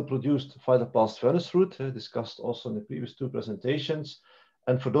mostly still produced via the blast furnace route, discussed also in the previous two presentations.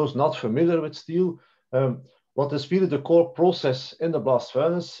 And for those not familiar with steel, what is really the core process in the blast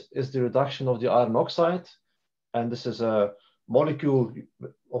furnace is the reduction of the iron oxide. And this is a molecule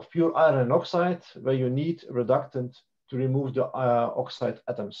of pure iron oxide where you need a reductant to remove the oxide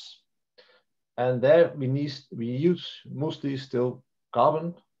atoms. And there we use mostly still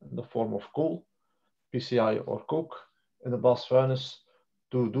carbon in the form of coal, PCI or coke in the blast furnace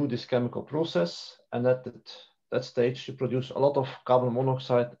to do this chemical process. And at that stage, you produce a lot of carbon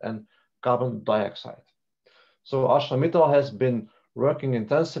monoxide and carbon dioxide. So ArcelorMittal has been working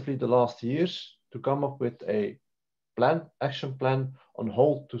intensively the last years to come up with a action plan on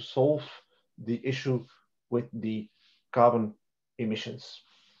how to solve the issue with the carbon emissions.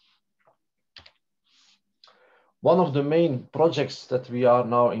 One of the main projects that we are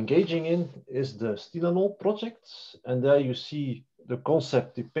now engaging in is the Steelanol project. And there you see the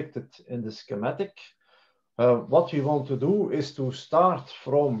concept depicted in the schematic. What we want to do is to start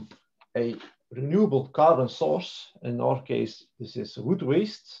from a renewable carbon source. In our case, this is wood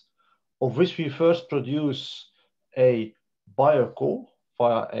waste, of which we first produce a biocoal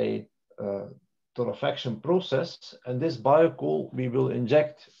via a torrefaction process, and this biocoal we will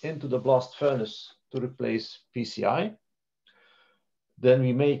inject into the blast furnace to replace PCI. Then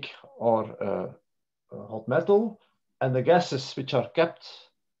we make our hot metal, and the gases which are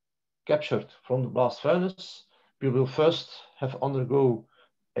captured from the blast furnace, we will first have undergo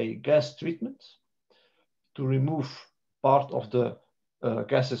a gas treatment to remove part of the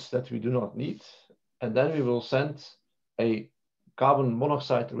gases that we do not need, and then we will send a carbon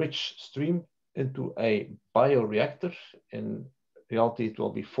monoxide rich stream into a bioreactor. In reality, it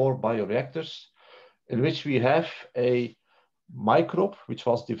will be 4 bioreactors in which we have a microbe which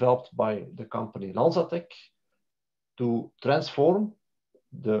was developed by the company Lanzatech to transform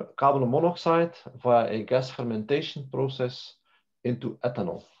the carbon monoxide via a gas fermentation process into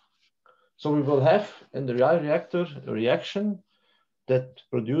ethanol. So we will have in the reactor a reaction that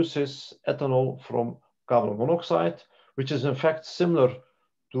produces ethanol from carbon monoxide, which is in fact similar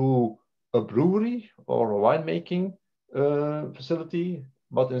to a brewery or a winemaking facility,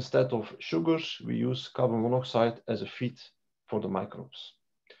 but instead of sugars, we use carbon monoxide as a feed for the microbes.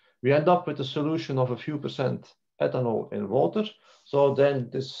 We end up with a solution of a few percent ethanol in water. So then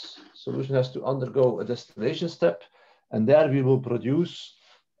this solution has to undergo a distillation step, and there we will produce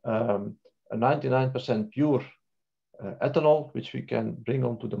a 99% pure ethanol, which we can bring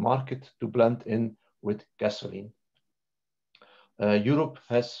onto the market to blend in with gasoline. Europe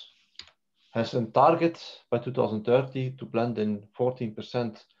has a target by 2030 to blend in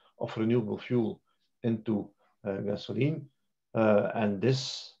 14% of renewable fuel into gasoline. And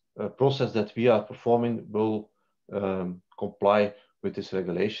this process that we are performing will comply with this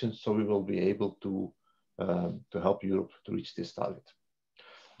regulation. So we will be able to help Europe to reach this target.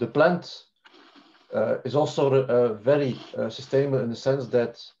 The plant is also very sustainable in the sense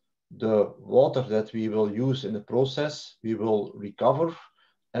that the water that we will use in the process, we will recover,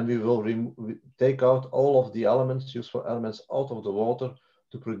 and we will take out all of the elements, useful elements out of the water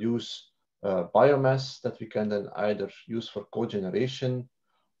to produce biomass that we can then either use for cogeneration,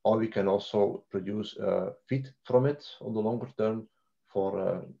 or we can also produce feed from it on the longer term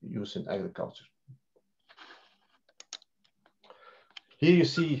for use in agriculture. Here you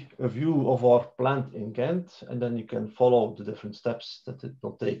see a view of our plant in Ghent, and then you can follow the different steps that it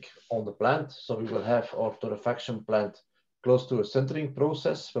will take on the plant. So we will have our torrefaction plant close to a sintering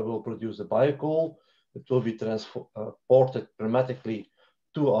process where we'll produce the biocoal. It will be transported pneumatically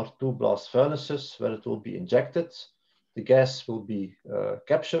to our 2 blast furnaces where it will be injected. The gas will be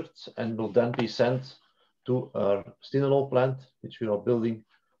captured and will then be sent to our Steenenol plant, which we are building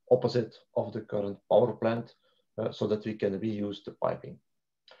opposite of the current power plant, so that we can reuse the piping.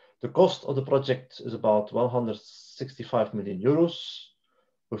 The cost of the project is about 165 million euros,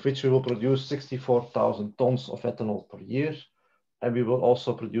 with which we will produce 64,000 tons of ethanol per year, and we will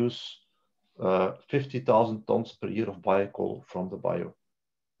also produce 50,000 tons per year of biocoal from the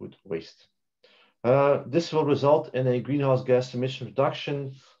biowood waste. This will result in a greenhouse gas emission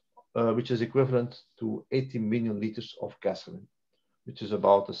reduction, which is equivalent to 80 million liters of gasoline, which is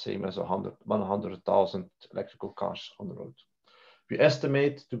about the same as 100,000 electrical cars on the road. We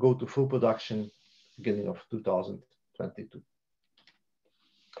estimate to go to full production beginning of 2022.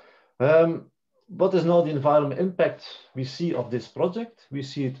 What is now the environmental impact we see of this project? We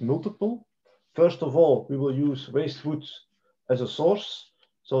see it multiple. First of all, we will use waste wood as a source.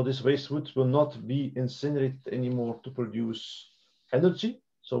 So this waste wood will not be incinerated anymore to produce energy.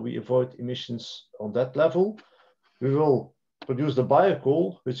 So we avoid emissions on that level. We will produce the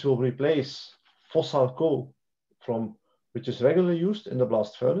biocoal, which will replace fossil coal which is regularly used in the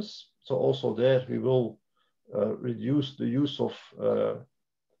blast furnace. So also there we will reduce the use of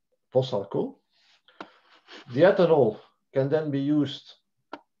fossil coal. The ethanol can then be used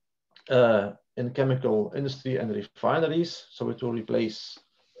in chemical industry and refineries. So it will replace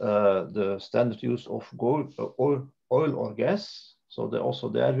the standard use of oil or gas. So also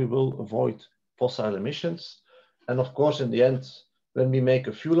there we will avoid fossil emissions. And of course, in the end, when we make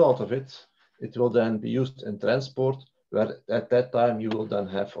a fuel out of it, it will then be used in transport, where at that time you will then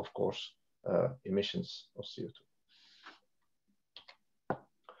have, of course, emissions of CO2.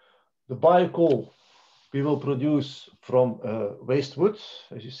 The biocoal we will produce from waste wood.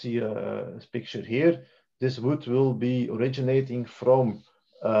 As you see this picture here, this wood will be originating from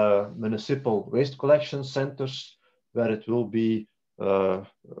municipal waste collection centers, where it will be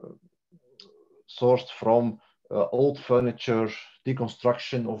sourced from old furniture,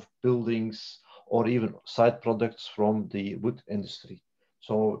 deconstruction of buildings, or even side products from the wood industry.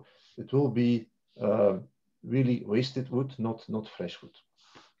 So it will be really wasted wood, not fresh wood.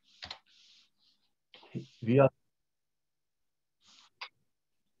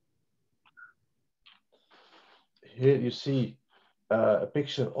 here you see a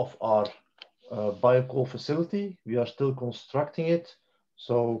picture of our biocoal facility. We are still constructing it.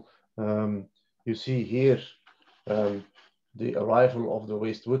 So you see here the arrival of the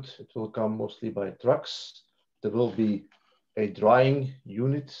waste wood. It will come mostly by trucks. There will be a drying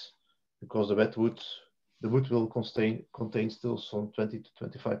unit because the wood will contain still some 20 to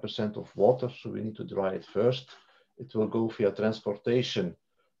 25% of water. So we need to dry it first. It will go via transportation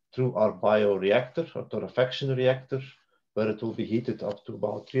through our bioreactor, our torrefaction reactor, where it will be heated up to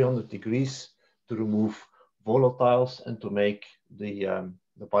about 300 degrees to remove volatiles and to make the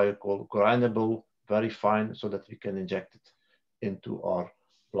biocoal grindable, very fine, so that we can inject it into our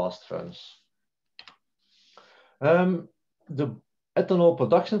blast furnace. The ethanol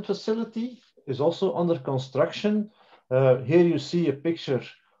production facility is also under construction. Here you see a picture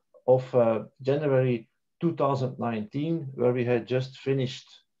of January 2019, where we had just finished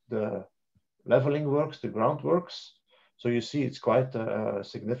the leveling works, the groundworks. So you see it's quite a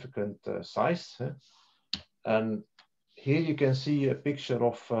significant size. And here you can see a picture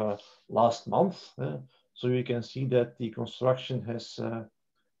of last month. So you can see that the construction has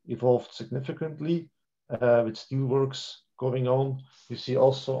evolved significantly with steelworks going on. You see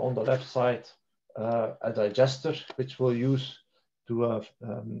also on the left side a digester, which we'll use to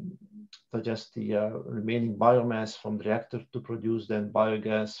digest the remaining biomass from the reactor to produce then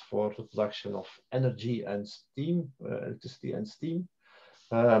biogas for the production of energy and steam, electricity and steam.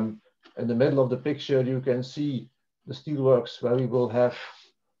 In the middle of the picture, you can see the steelworks where we will have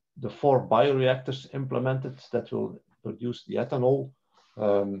the 4 bioreactors implemented that will produce the ethanol.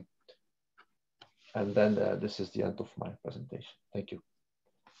 And then this is the end of my presentation. Thank you.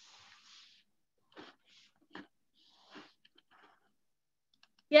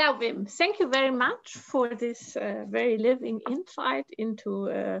 Yeah, Wim, thank you very much for this very living insight into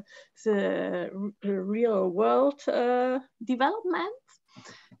the real world development.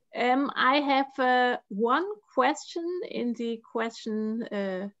 I have one question in the question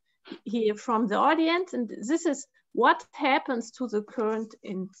here from the audience, and this is, what happens to the current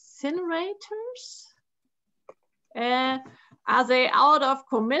incinerators? Are they out of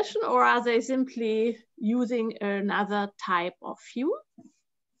commission, or are they simply using another type of fuel?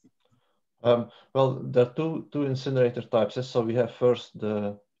 Well, there are two incinerator types. So we have first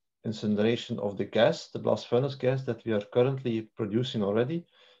the incineration of the gas, the blast furnace gas that we are currently producing already.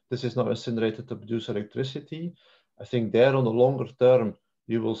 This is now incinerated to produce electricity. I think there on the longer term,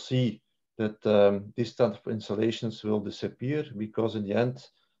 you will see that these type of installations will disappear, because in the end,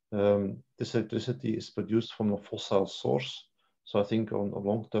 this electricity is produced from a fossil source. So I think on the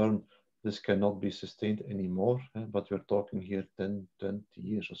long term, this cannot be sustained anymore, but we're talking here 10, 20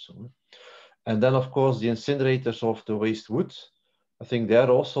 years or so. And then, of course, the incinerators of the waste wood. I think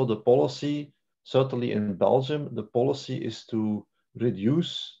there also the policy, certainly in Belgium, the policy is to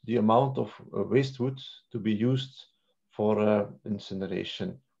reduce the amount of waste wood to be used for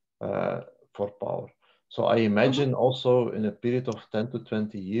incineration for power. So I imagine also in a period of 10 to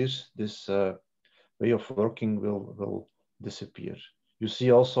 20 years, this way of working will disappear. You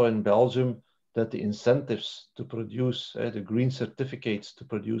see also in Belgium that the incentives to produce the green certificates to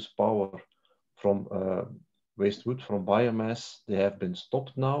produce power from waste wood, from biomass, they have been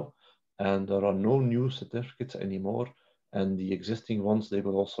stopped now, and there are no new certificates anymore, and the existing ones, they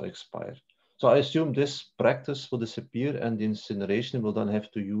will also expire. So I assume this practice will disappear, and the incineration will then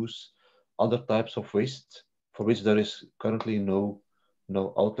have to use other types of waste for which there is currently no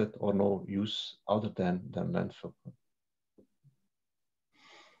outlet or no use other than landfill.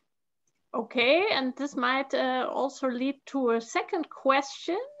 Okay, and this might also lead to a second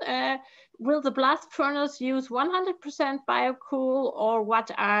question. Will the blast furnace use 100% biocoal, or what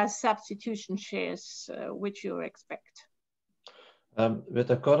are substitution shares which you expect? With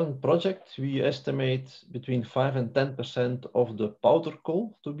the current project, we estimate between 5 and 10% of the powder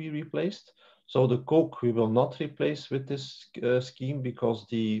coal to be replaced. So the coke we will not replace with this scheme, because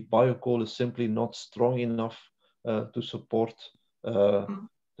the biocoal is simply not strong enough to support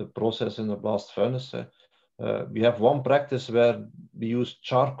the process in the blast furnace. We have one practice where we use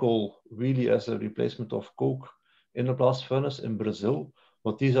charcoal really as a replacement of coke in a blast furnace in Brazil,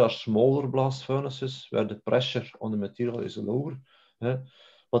 but these are smaller blast furnaces where the pressure on the material is lower.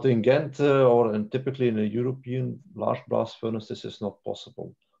 But in Ghent or typically in a European large blast furnace, this is not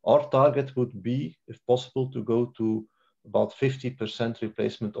possible. Our target would be, if possible, to go to about 50%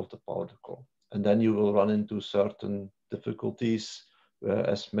 replacement of the powder coal. And then you will run into certain difficulties,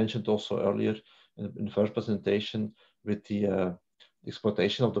 as mentioned also earlier in the first presentation, with the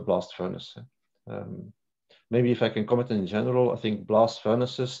exploitation of the blast furnace. Maybe if I can comment in general, I think blast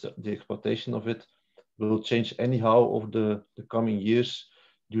furnaces, the exploitation of it will change anyhow over the coming years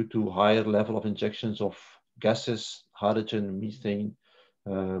due to higher level of injections of gases, hydrogen, methane.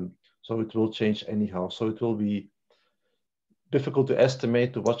 So it will change anyhow. So it will be difficult to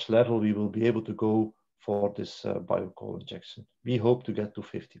estimate to what level we will be able to go for this biocoal injection. We hope to get to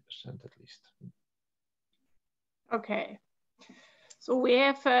 50% at least. Okay. So we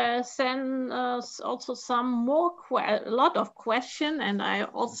have sent us also a lot of questions, and I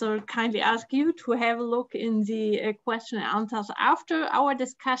also kindly ask you to have a look in the question and answers after our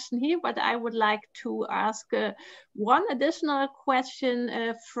discussion here, but I would like to ask one additional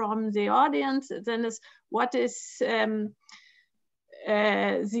question from the audience, then is what is the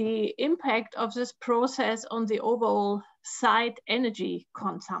impact of this process on the overall site energy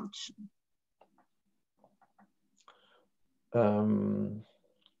consumption? On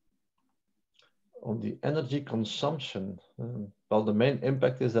the energy consumption, well, the main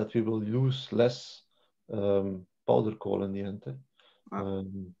impact is that we will use less powder coal in the end. I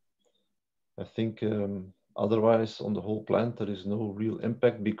think otherwise on the whole plant there is no real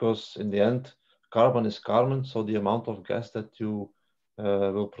impact, because in the end carbon is carbon, so the amount of gas that you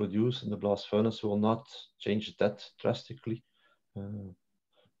will produce in the blast furnace will not change that drastically.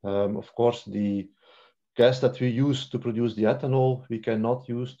 Of course, the gas that we use to produce the ethanol, we cannot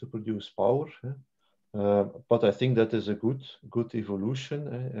use to produce power. But I think that is a good evolution.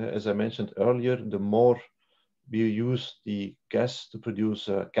 As I mentioned earlier, the more we use the gas to produce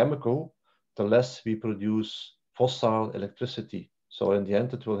chemical, the less we produce fossil electricity. So in the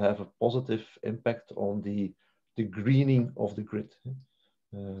end, it will have a positive impact on the greening of the grid.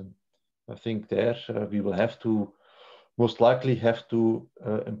 I think there we will have to most likely have to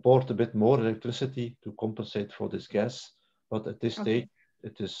import a bit more electricity to compensate for this gas. But at this stage,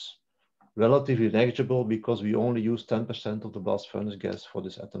 it is relatively negligible because we only use 10% of the blast furnace gas for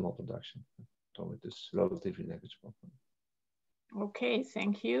this ethanol production. So it is relatively negligible. Okay,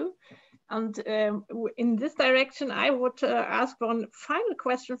 thank you. And in this direction, I would ask one final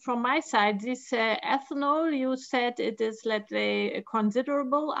question from my side. This ethanol, you said it is, let's say,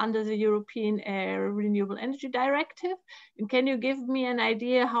 considerable under the European Renewable Energy Directive. And can you give me an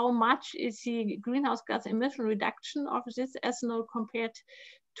idea how much is the greenhouse gas emission reduction of this ethanol compared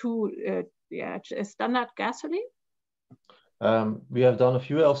to standard gasoline? We have done a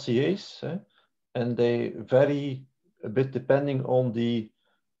few LCAs, and they vary a bit depending on the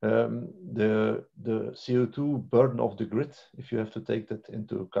CO2 burden of the grid, if you have to take that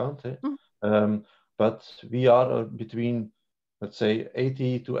into account. But we are between, let's say,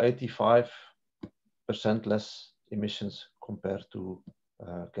 80 to 85% less emissions compared to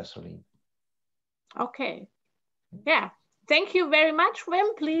gasoline. Okay. Yeah. Thank you very much,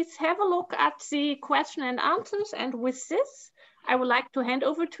 Wim. Please have a look at the question and answers. And with this, I would like to hand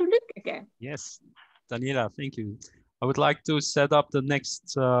over to Luc again. Yes, Daniela, thank you. I would like to set up the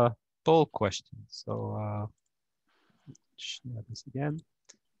next poll question. So share this again.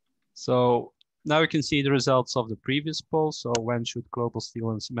 So now we can see the results of the previous poll. So when should global steel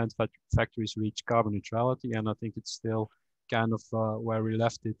and cement factories reach carbon neutrality? And I think it's still kind of where we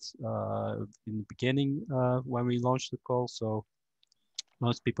left it in the beginning when we launched the poll. So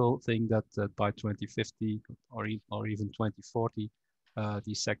most people think that by 2050 or even 2040,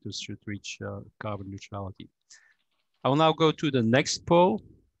 these sectors should reach carbon neutrality. I will now go to the next poll.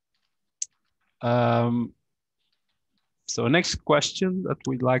 So next question that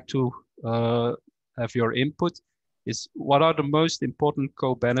we'd like to have your input is, what are the most important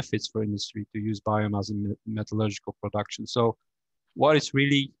co-benefits for industry to use biomass in metallurgical production? So what is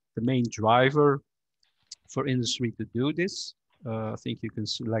really the main driver for industry to do this? I think you can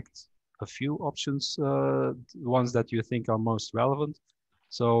select a few options, ones that you think are most relevant.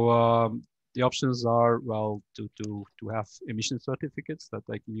 So the options are, well, to have emission certificates that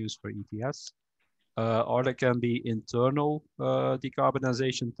they can use for ETS, or there can be internal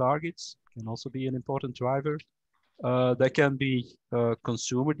decarbonization targets, can also be an important driver. There can be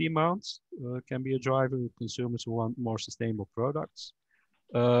consumer demands, can be a driver, consumers who want more sustainable products,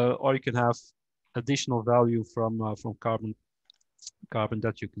 or you can have additional value from carbon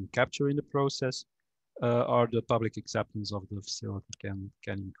that you can capture in the process, or the public acceptance of the facility can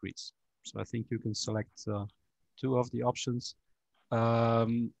increase. So I think you can select two of the options. For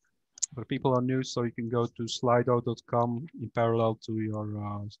people are new, so you can go to slido.com in parallel to your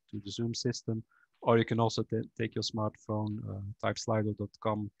to the Zoom system, or you can also take your smartphone, type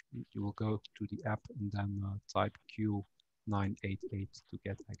slido.com. You will go to the app and then type Q988 to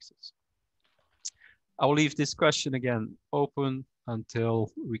get access. I will leave this question again open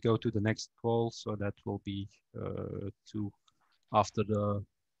until we go to the next poll. So that will be after the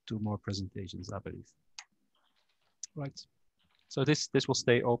two more presentations, I believe. Right. So this will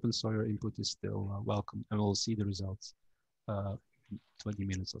stay open, so your input is still welcome, and we'll see the results in 20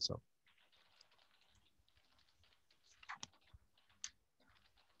 minutes or so.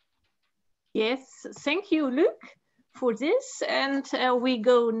 Yes, thank you, Luc, for this. And we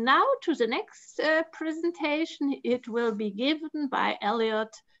go now to the next presentation. It will be given by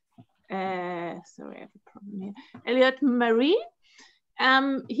Elliot. Sorry, I have a problem here. Elliot Marie.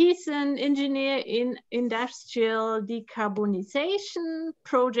 He's an engineer in industrial decarbonization,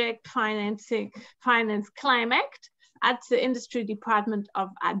 project finance climate at the industry department of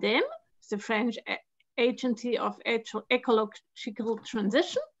ADEME, the French Agency of Ecological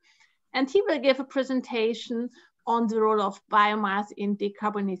Transition. And he will give a presentation on the role of biomass in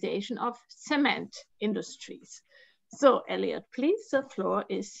decarbonization of cement industries. So Elliot, please, the floor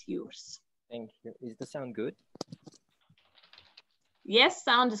is yours. Thank you. Is the sound good? Yes,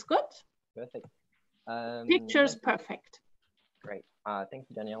 sound is good. Perfect. Picture's perfect. Great. Thank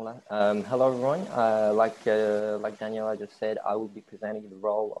you, Daniela. Hello, everyone. Like Daniela just said, I will be presenting the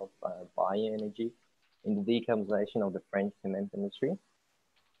role of bioenergy in the decarbonization of the French cement industry.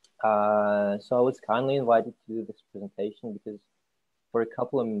 So I was kindly invited to do this presentation because for a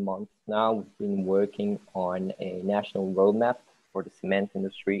couple of months now, we've been working on a national roadmap for the cement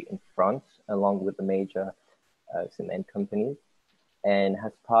industry in France, along with the major cement companies. And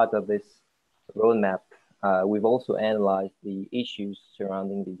as part of this roadmap, we've also analyzed the issues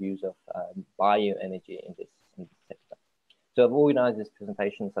surrounding the use of bioenergy in this sector. So I've organized this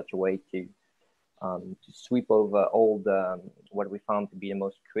presentation in such a way to sweep over all the what we found to be the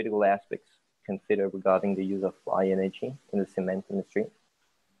most critical aspects considered regarding the use of bioenergy in the cement industry.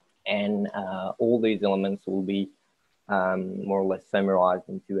 And all these elements will be more or less summarized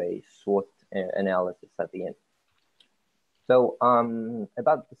into a SWOT analysis at the end. So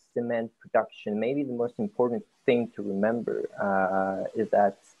about the cement production, maybe the most important thing to remember is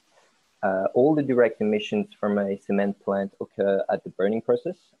that all the direct emissions from a cement plant occur at the burning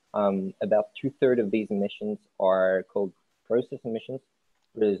process. About 2/3 of these emissions are called process emissions,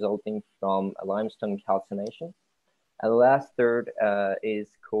 resulting from a limestone calcination. And the last third is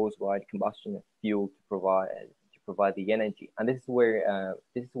caused by the combustion of fuel to provide the energy. And this is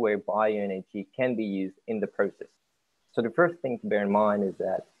where bioenergy can be used in the process. So the first thing to bear in mind is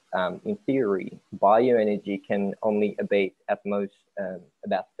that, in theory, bioenergy can only abate at most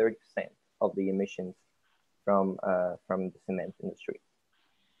about 30% of the emissions from the cement industry.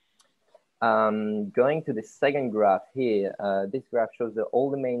 Going to the second graph here, this graph shows that all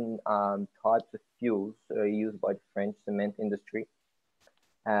the main types of fuels used by the French cement industry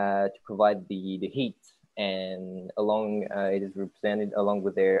to provide the heat, and it is represented along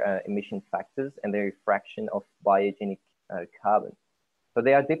with their emission factors and their fraction of biogenic carbon. So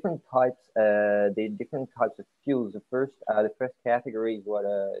there are different types. Of fuels. The first category is what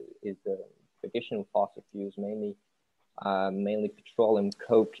is the traditional fossil fuels, mainly petroleum,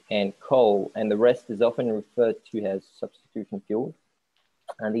 coke, and coal, and the rest is often referred to as substitution fuels.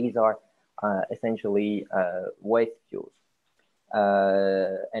 And these are essentially waste fuels.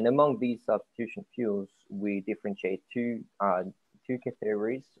 And among these substitution fuels, we differentiate two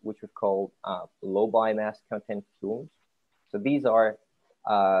categories, which we call low biomass content fuels. So these are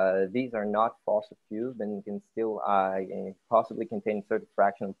not fossil fuels, and can still possibly contain a certain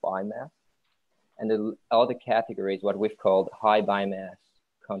fraction of biomass. And the other category is what we've called high biomass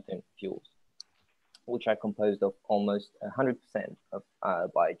content fuels, which are composed of almost 100% of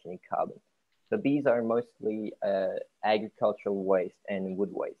biogenic carbon. So these are mostly agricultural waste and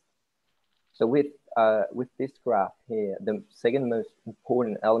wood waste. So with this graph here, the second most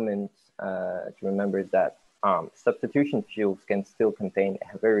important element to remember is that substitution fuels can still contain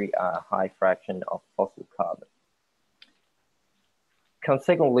a very high fraction of fossil carbon.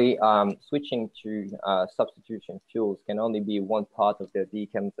 Consequently, switching to substitution fuels can only be one part of the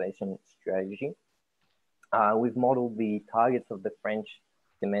decarbonization strategy. We've modeled the targets of the French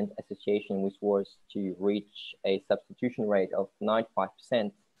Cement Association, which was to reach a substitution rate of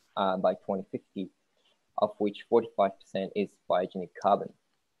 95% by 2050, of which 45% is biogenic carbon.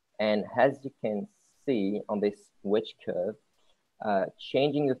 And as you can see on this wedge curve,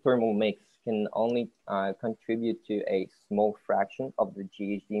 changing the thermal mix can only contribute to a small fraction of the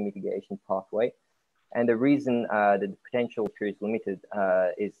GHG mitigation pathway. And the reason that the potential appears limited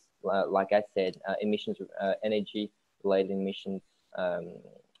is, like I said, energy-related emissions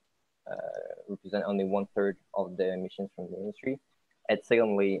represent only 1/3 of the emissions from the industry. And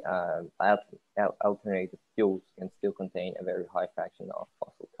secondly, alternative fuels can still contain a very high fraction of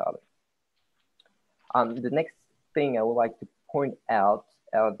fossil carbon. The next thing I would like to point out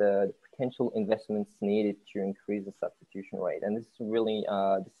are the potential investments needed to increase the substitution rate. And this is really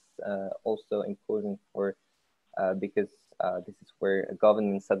also important for because this is where a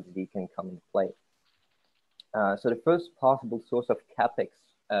government subsidy can come into play. So the first possible source of capex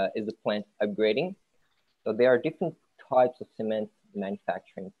is the plant upgrading. So there are different types of cement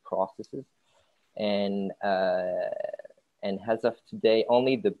manufacturing processes, and as of today,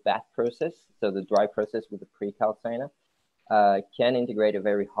 only the BAT process, so the dry process with the pre-calciner, can integrate a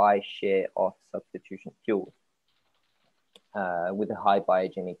very high share of substitution fuels with a high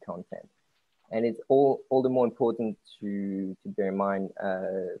biogenic content. And it's all the more important to bear in mind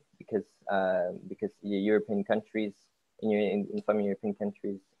because the European countries, in some European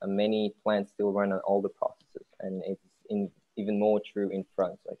countries, many plants still run on older processes, and it's even more true in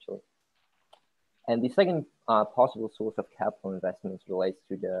France, actually. And the second possible source of capital investments relates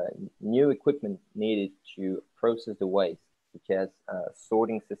to the new equipment needed to process the waste, such as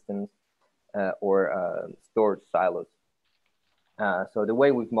sorting systems or storage silos. So the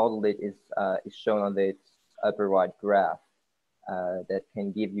way we've modeled it is shown on this upper right graph that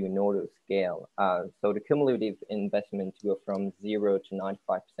can give you an order of scale. So the cumulative investment to go from 0 to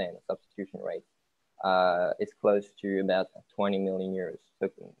 95% substitution rate is close to about 20 million euros. So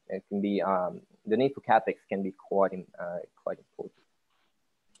it can be, the need for capex can be quite important.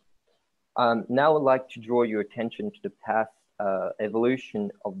 Now I'd like to draw your attention to the past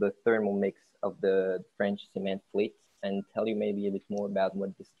evolution of the thermal mix of the French cement fleet and tell you maybe a bit more about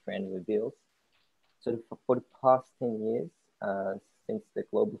what this trend reveals. So for the past 10 years, since the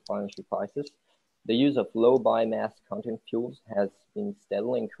global financial crisis, the use of low biomass content fuels has been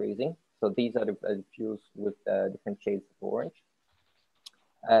steadily increasing. So these are the fuels with different shades of orange,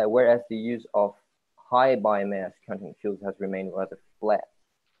 whereas the use of high biomass content fuels has remained rather flat.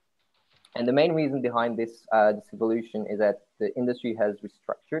 And the main reason behind this, this evolution is that the industry has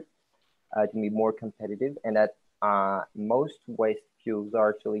restructured to be more competitive, and that most waste fuels are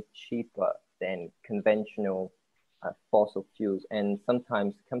actually cheaper than conventional fossil fuels. And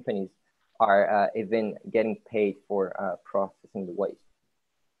sometimes companies are even getting paid for processing the waste.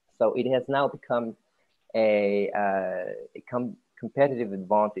 So it has now become a competitive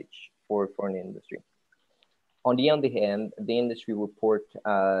advantage for an industry. On the other hand, the industry report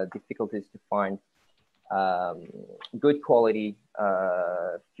difficulties to find good quality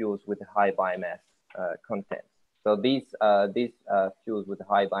fuels with a high biomass content. So these fuels with a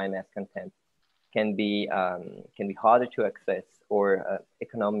high biomass content can be harder to access or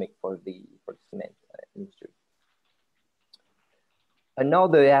economic for the cement industry.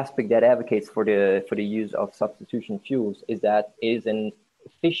 Another aspect that advocates for the use of substitution fuels is that it is an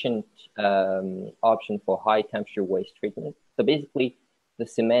efficient option for high temperature waste treatment. So basically, the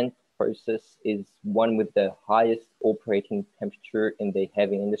cement process is one with the highest operating temperature in the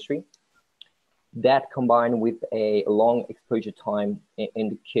heavy industry. That combined with a long exposure time in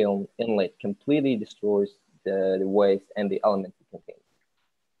the kiln inlet completely destroys the waste and the elements it contains.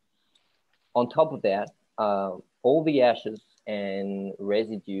 On top of that, all the ashes and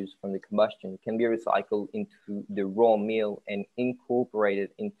residues from the combustion can be recycled into the raw meal and incorporated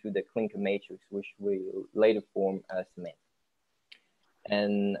into the clinker matrix, which will later form cement.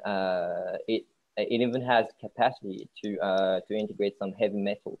 And it even has capacity to integrate some heavy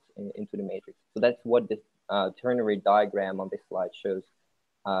metals into the matrix. So that's what this ternary diagram on this slide shows,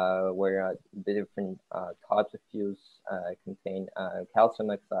 where the different types of fuels contain calcium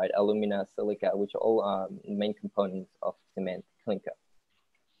oxide, alumina, silica, which are all main components of cement clinker.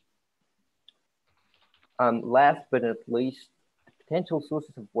 Last but not least, potential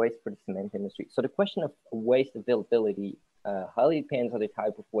sources of waste for the cement industry. So the question of waste availability highly depends on the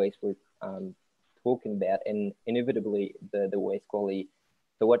type of waste we're talking about, and inevitably the waste quality.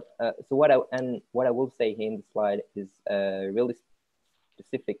 So what I will say here in the slide is really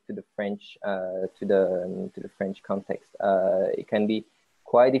specific to the French to the French context. It can be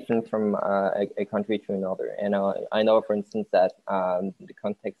quite different from a country to another, and I know, for instance, that the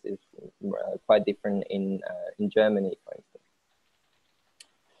context is quite different in Germany, for instance.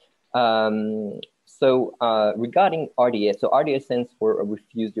 So regarding RDF, so RDF stands for a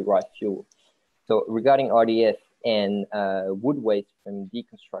refuse derived fuel. So regarding RDF and wood waste from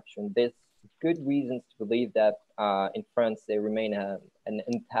deconstruction, there's good reasons to believe that in France there remain an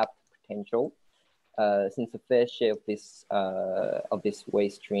untapped potential, since a fair share of this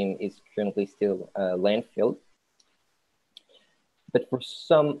waste stream is currently still landfilled. But for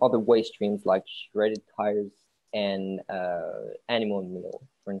some other waste streams like shredded tires and animal meal,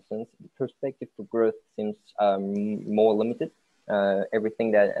 for instance, the perspective for growth seems more limited.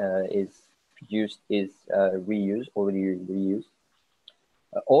 Everything that is produced is already reused.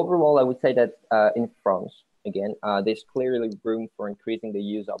 Overall, I would say that in France, again, there's clearly room for increasing the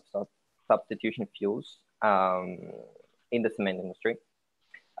use of substitution fuels in the cement industry,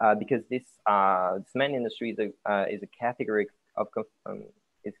 because this cement industry is a category of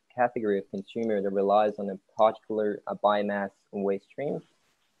consumer that relies on a particular biomass waste stream.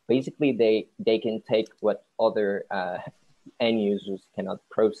 Basically, they can take what other end users cannot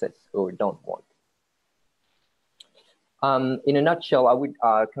process or don't want. In a nutshell, I would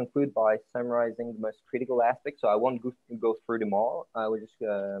conclude by summarizing the most critical aspects. So I won't go through them all. I will just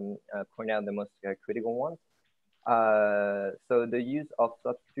point out the most critical ones. So the use of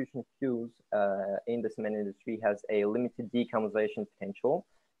substitution fuels in the cement industry has a limited decarbonization potential.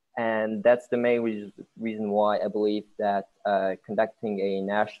 And that's the main reason why I believe that conducting a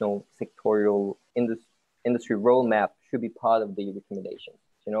national sectorial industry roadmap should be part of the recommendations.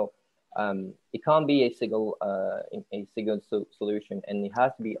 You know, it can't be a single solution, and it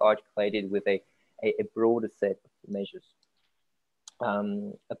has to be articulated with a broader set of measures.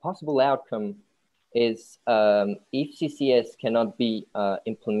 A possible outcome is if CCS cannot be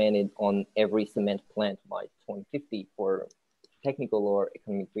implemented on every cement plant by 2050 for technical or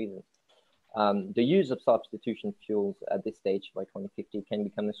economic reasons, the use of substitution fuels at this stage by 2050 can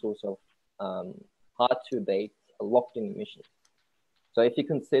become a source of hard to abate locked-in emissions. So if you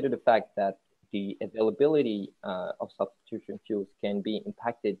consider the fact that the availability of substitution fuels can be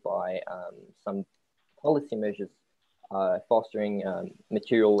impacted by some policy measures fostering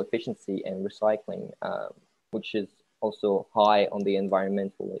material efficiency and recycling, which is also high on the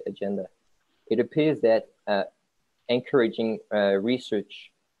environmental agenda, it appears that encouraging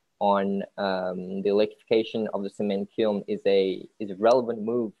research on the electrification of the cement kiln is a relevant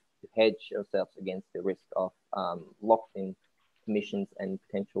move to hedge ourselves against the risk of locked-in emissions and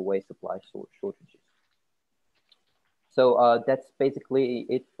potential waste supply shortages. So that's basically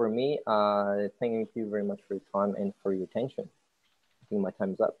it for me. Thank you very much for your time and for your attention. I think my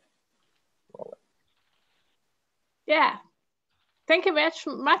time's up. Yeah, thank you very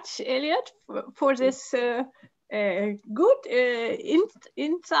much, Elliot, for this good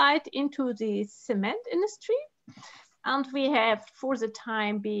insight into the cement industry. And we have, for the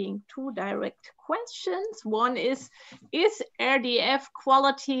time being, two direct questions. One is RDF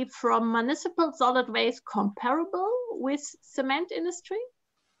quality from municipal solid waste comparable with cement industry?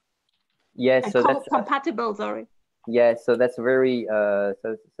 Yes, so that's compatible, sorry. Yeah, so that's very so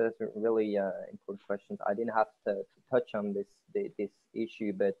that's a really important question. I didn't have to touch on this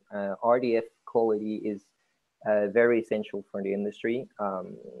issue, but RDF quality is very essential for the industry.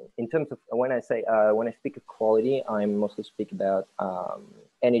 In terms of when I speak of quality, I mostly speak about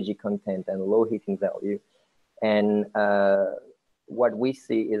energy content and low heating value. And what we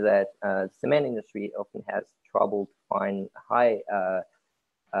see is that cement industry often has trouble to find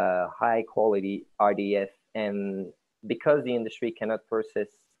high quality RDF, and because the industry cannot process,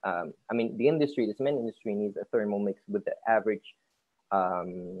 the cement industry needs a thermal mix with the average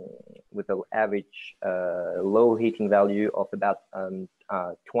low heating value of about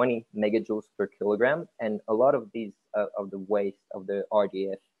 20 megajoules per kilogram, and a lot of these of the waste of the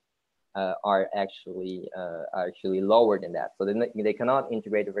RDF are actually lower than that. So they cannot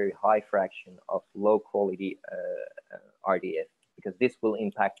integrate a very high fraction of low quality RDF, because this will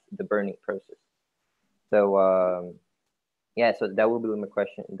impact the burning process. So yeah, so that will be my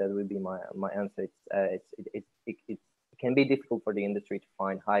question. That will be my answer. It can be difficult for the industry to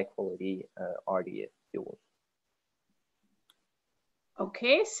find high quality RDF fuels.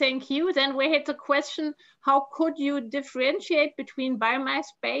 Okay, thank you. Then we had the question, how could you differentiate between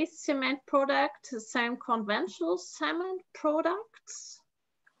biomass-based cement products and conventional cement products?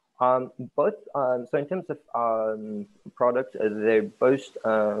 Both. So in terms of products, they're both.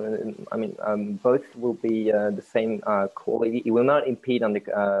 Both will be the same quality. It will not impede on the.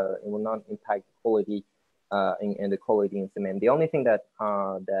 It will not impact the quality in the quality in cement. The only thing that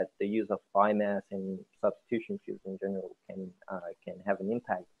that the use of biomass and substitution fuels in general can have an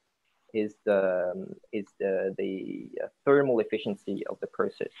impact is the thermal efficiency of the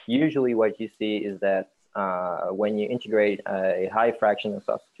process. Usually, what you see is that when you integrate a high fraction of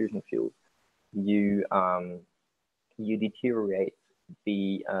substitution fuels, you deteriorate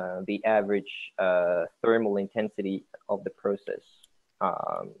the average thermal intensity of the process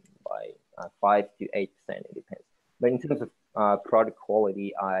by 5 to 8%. It depends. But in terms of product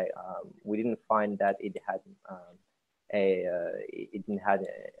quality, we didn't find that it didn't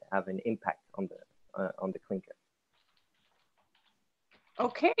have an impact on the clinker.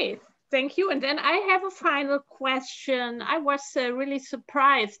 Okay, Thank you. And then I have a final question. I was really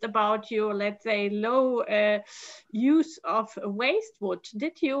surprised about your, let's say, low use of waste wood.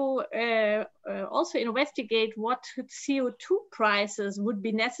 Did you also investigate what CO2 prices would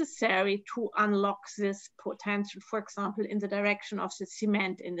be necessary to unlock this potential, for example, in the direction of the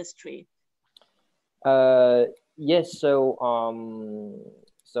cement industry? Yes.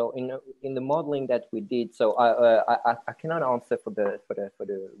 So in the modeling that we did, so I cannot answer for the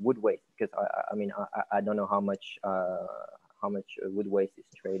wood waste, because I don't know how much wood waste is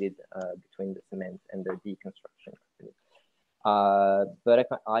traded between the cement and the deconstruction company. But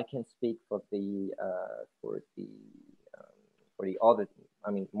I can speak for the other,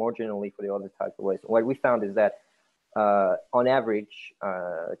 more generally for the other type of waste. What we found is that on average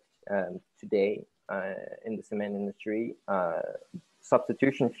today in the cement industry,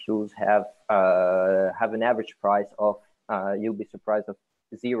 substitution fuels have an average price of, you'll be surprised, of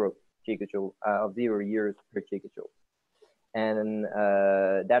 0 gigajoule, of 0 euros per gigajoule, and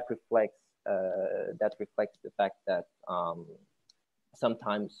that reflects the fact that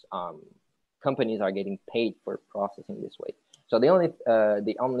sometimes companies are getting paid for processing this waste. So the only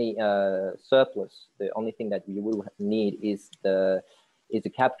surplus, the only thing that you will need is the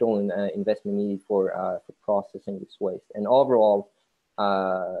capital investment needed for processing this waste. And overall,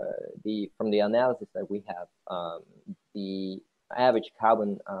 from the analysis that we have, the average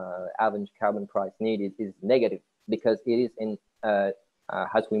carbon price needed is negative, because it is in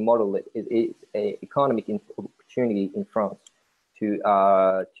as we model it, it is an economic opportunity in France to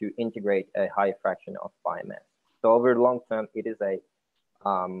integrate a higher fraction of biomass. So over the long term, it is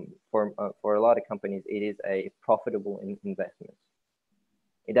for a lot of companies, it is a profitable investment.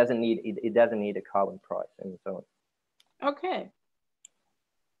 It doesn't need a carbon price and so on. Okay.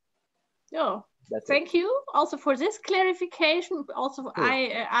 Yeah. Thank you also for this clarification. Also, sure.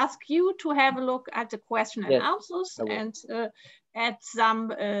 I ask you to have a look at the question and answers and add some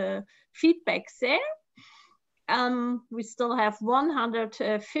feedbacks there. We still have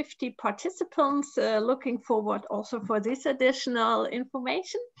 150 participants looking forward also for this additional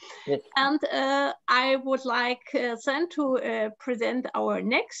information. Yes. And I would like then to present our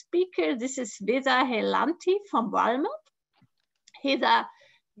next speaker. This is Vesa Helanti from Valmet. Vesa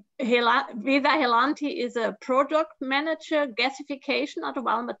Helanti is a product manager gasification at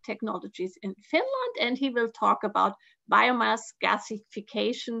Valmet Technologies in Finland, and he will talk about biomass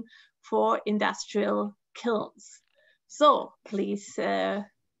gasification for industrial kilns. So please,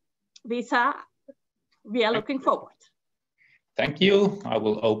 Vesa, we are looking forward. Thank you. I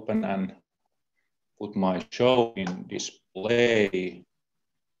will open and put my show in display.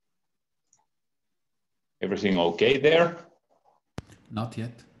 Everything okay there? Not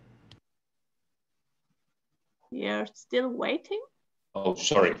yet. We are still waiting. Oh,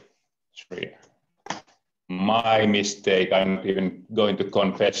 sorry. My mistake. I'm not even going to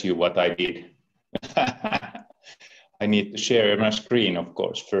confess you what I did. I need to share my screen, of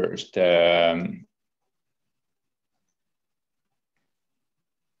course, first. Okay.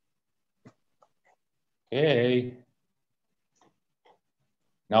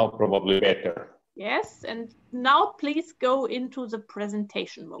 Now probably better. Yes, and now please go into the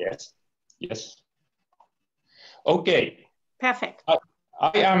presentation mode. Yes. Okay. Perfect. I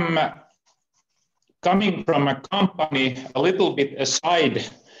am coming from a company a little bit aside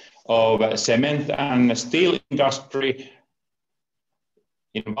of cement and steel industry.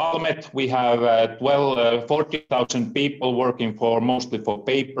 In Valmet, we have 40,000 people working mostly for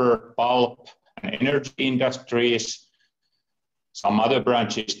paper, pulp, and energy industries. Some other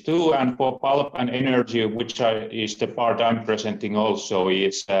branches too, and for pulp and energy, which is the part I'm presenting also,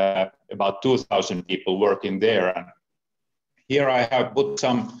 is about 2,000 people working there. And here I have put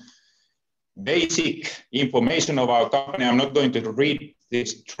some basic information of our company. I'm not going to read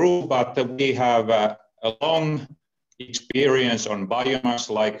this through, but we have a long experience on biomass,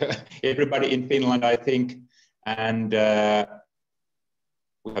 like everybody in Finland, I think, and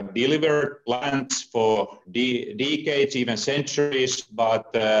we have delivered plants for decades, even centuries,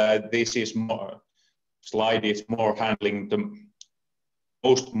 but this slide is more handling the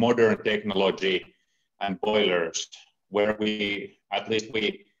most modern technology and boilers, where at least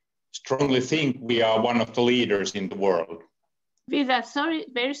we strongly think we are one of the leaders in the world. Vesa,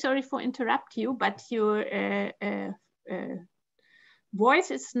 very sorry for interrupt you, but your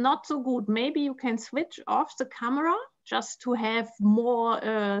voice is not so good. Maybe you can switch off the camera just to have more,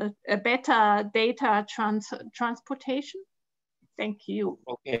 a better data transportation. Thank you.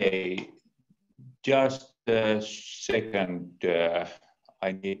 Okay, just a second.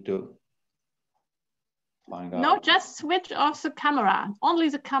 I need to. find No, out. just switch off the camera, only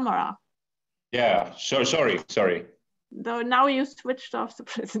the camera. Yeah, so sorry. Though now you switched off the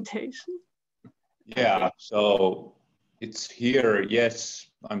presentation. Yeah, Okay. so it's here. Yes,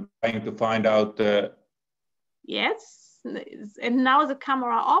 I'm trying to find out. Yes, and now the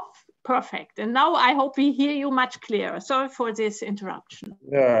camera off. Perfect. And now I hope we hear you much clearer. Sorry for this interruption.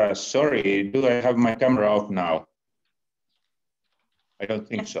 Yeah, sorry. Do I have my camera off now? I don't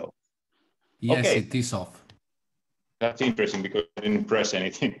think so. Yes, Okay. it is off. That's interesting because I didn't press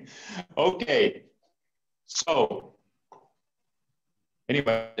anything. Okay. So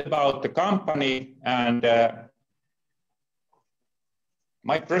anyway, about the company, and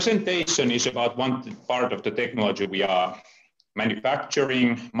my presentation is about one part of the technology we are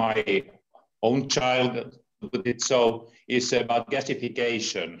manufacturing. My own child, to put it so, is about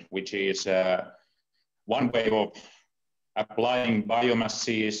gasification, which is one way of applying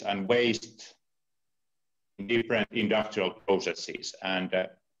biomasses and waste in different industrial processes. And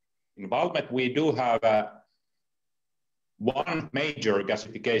in Valmet, we do have one major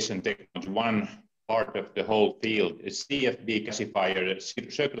gasification technology, one part of the whole field is CFB gasifier,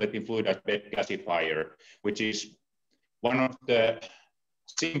 circulating fluidized bed gasifier, which is one of the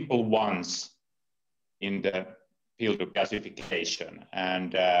simple ones in the field of gasification.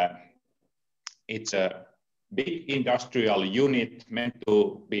 And it's a big industrial unit meant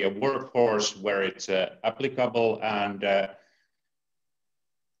to be a workhorse where it's applicable, and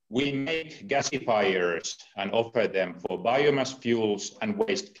we make gasifiers and offer them for biomass fuels and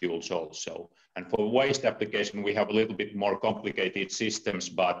waste fuels also. And for waste application, we have a little bit more complicated systems,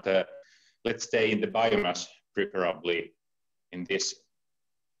 but let's stay in the biomass preferably in this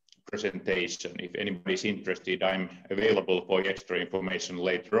presentation. If anybody's interested, I'm available for extra information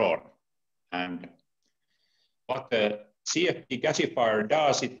later on. And what the CFB gasifier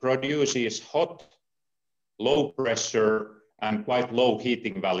does, it produces hot, low pressure, and quite low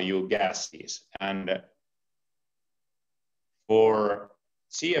heating value gases. And for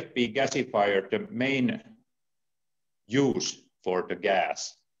CFB gasifier, the main use for the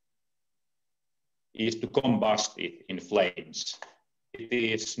gas is to combust it in flames. It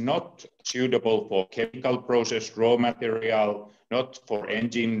is not suitable for chemical process, raw material, not for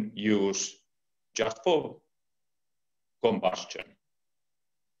engine use, just for combustion.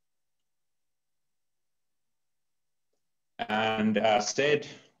 And as said,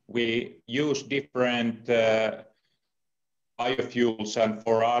 we use different biofuels, and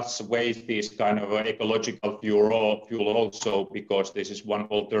for us, waste is kind of an ecological fuel also, because this is one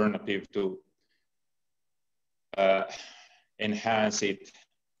alternative to enhance it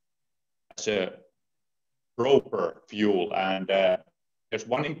as a proper fuel. And there's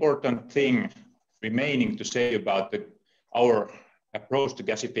one important thing remaining to say about our approach to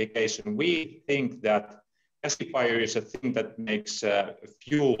gasification. We think that gasifier is a thing that makes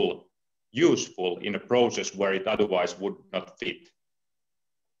fuel useful in a process where it otherwise would not fit.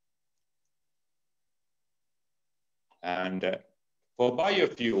 And for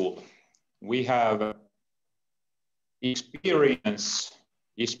biofuel, we have experience,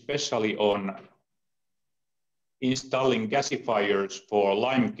 especially on installing gasifiers for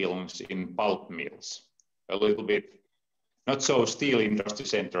lime kilns in pulp mills. A little bit, not so steel industry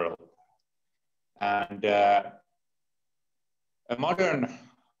central. And a modern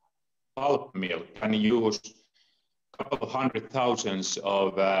pulp mill can use a couple of hundred thousands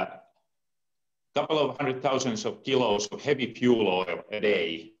of kilos of heavy fuel oil a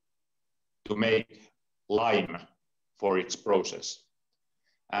day to make lime for its process.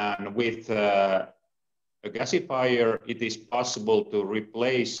 And with a gasifier, it is possible to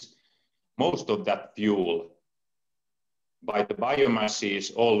replace most of that fuel by the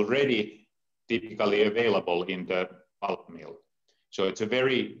biomasses already typically available in the pulp mill. So it's a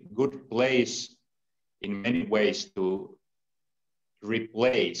very good place in many ways to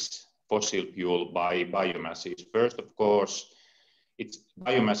replace fossil fuel by biomasses. First, of course,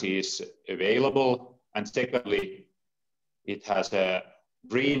 biomass is available, and secondly, it has a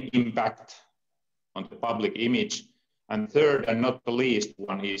green impact on the public image. And third, and not the least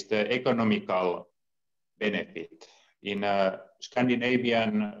one, is the economical benefit. In a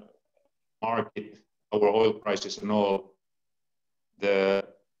Scandinavian market, our oil prices and all, the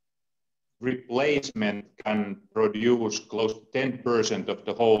replacement can produce close to 10% of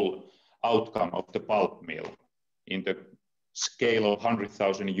the whole outcome of the pulp mill in the scale of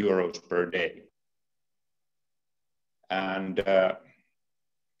 100,000 euros per day. And okay,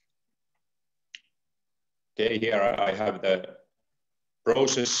 here I have the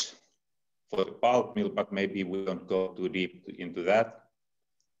process for the pulp mill, but maybe we don't go too deep into that.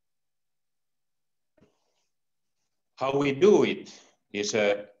 How we do it is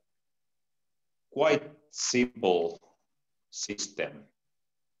a quite simple system.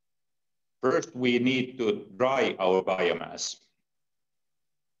 First, we need to dry our biomass.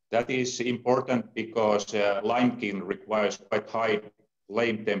 That is important because lime kiln requires quite high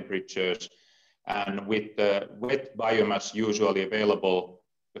flame temperatures, and with the wet biomass usually available,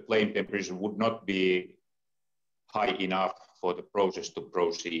 the flame temperature would not be high enough for the process to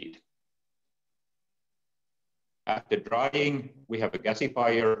proceed. After drying, we have a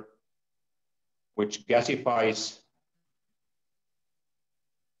gasifier, which gasifies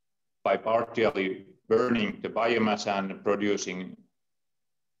by partially burning the biomass and producing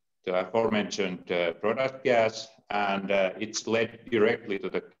the aforementioned product gas, and it's led directly to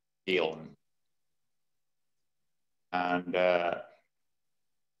the kiln. And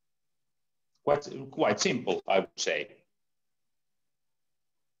quite simple, I would say.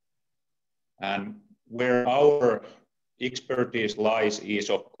 And where our expertise lies is,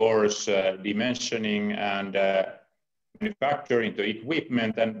 of course, dimensioning and manufacturing the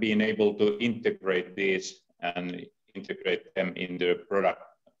equipment and being able to integrate these and integrate them in the product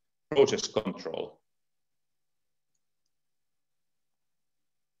process control.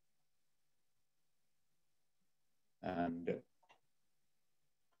 And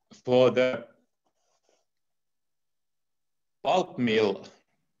for the pulp mill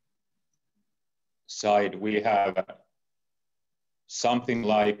side, we have something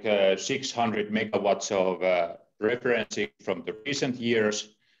like 600 megawatts of referencing from the recent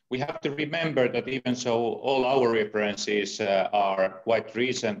years. We have to remember that even so all our references are quite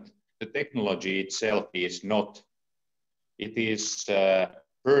recent, the technology itself is not. It is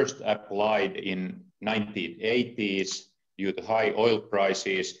first applied in 1980s due to high oil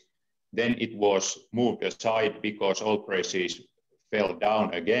prices. Then it was moved aside because oil prices fell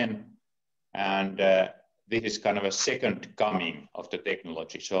down again. And this is kind of a second coming of the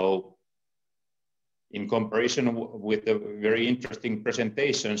technology. So in comparison with the very interesting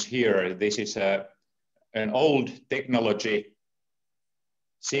presentations here, this is an old technology,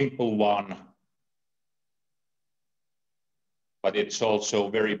 simple one, but it's also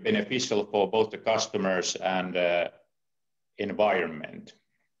very beneficial for both the customers and environment.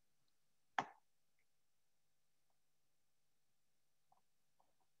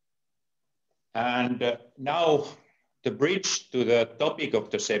 And now the bridge to the topic of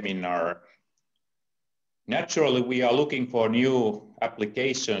the seminar. Naturally, we are looking for new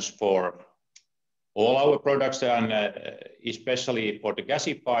applications for all our products and especially for the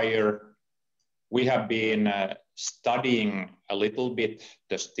gasifier. We have been studying a little bit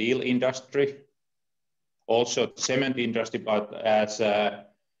the steel industry, also the cement industry, but as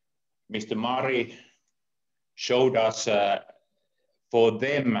Mr. Mari showed us, for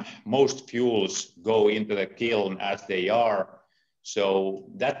them, most fuels go into the kiln as they are. So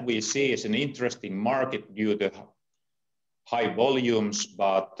that we see is an interesting market due to high volumes,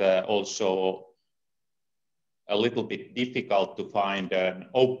 but also a little bit difficult to find an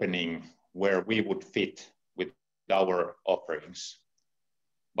opening where we would fit with our offerings.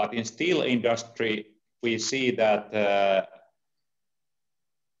 But in steel industry, we see that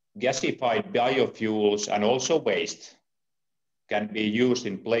gasified biofuels and also waste can be used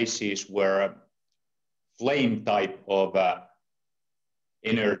in places where flame type of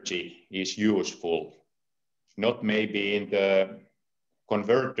energy is useful, not maybe in the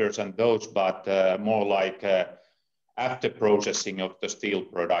converters and those, but more like after processing of the steel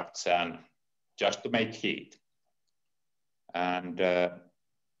products and just to make heat. And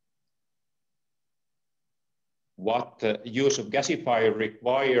what the use of gasifier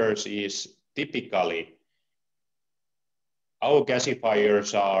requires is typically our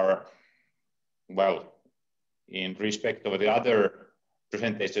gasifiers are, well, in respect of the other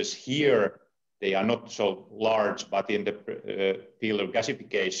presentations here, they are not so large, but in the field of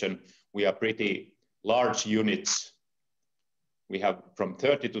gasification, we are pretty large units. We have from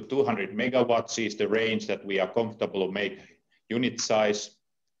 30 to 200 megawatts is the range that we are comfortable to make unit size.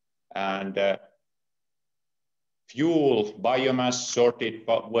 And fuel, biomass, sorted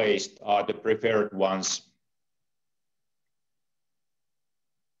waste are the preferred ones.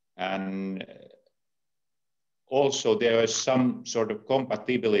 And also there is some sort of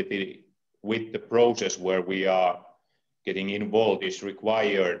compatibility with the process where we are getting involved is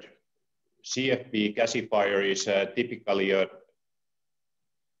required. CFB gasifier is typically a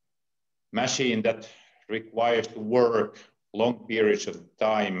machine that requires to work long periods of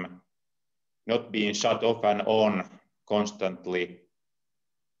time, not being shut off and on constantly.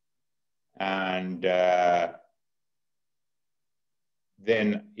 And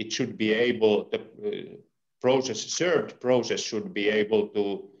then it should be able, served process should be able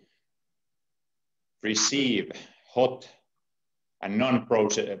to receive hot and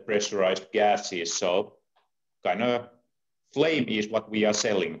non-pressurized gases. So kind of flame is what we are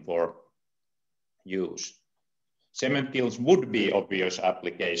selling for use. Cement kilns would be obvious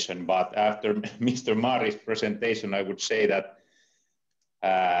application, but after Mr. Mari's presentation, I would say that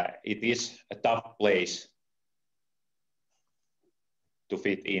it is a tough place to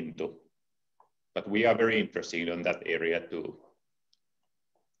fit into. But we are very interested in that area too.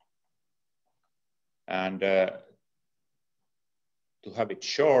 And to have it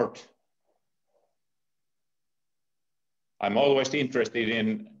short, I'm always interested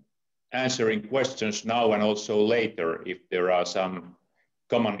in answering questions now and also later if there are some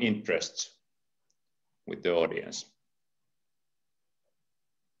common interests with the audience.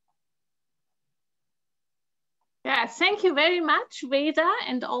 Yeah, thank you very much, Veda,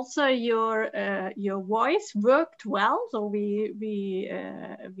 and also your voice worked well, so we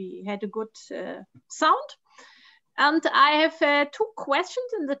had a good sound. And I have two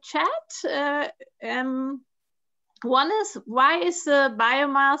questions in the chat. One is, why is the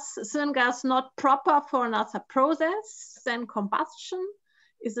biomass syngas not proper for another process than combustion?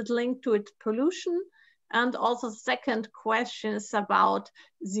 Is it linked to its pollution? And also the second question is about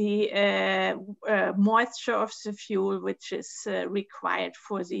the moisture of the fuel, which is required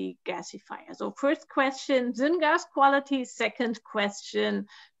for the gasifier. So first question, syngas quality. Second question,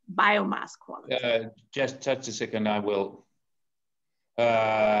 biomass quality. Just a second, I will.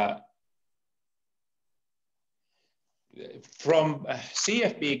 From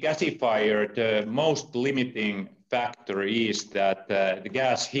CFB gasifier, the most limiting factor is that the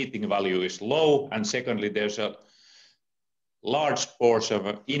gas heating value is low, and secondly, there's a large portion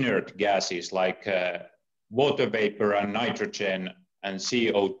of inert gases like water vapor and nitrogen and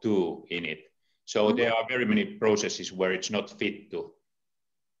CO2 in it. So there are very many processes where it's not fit to.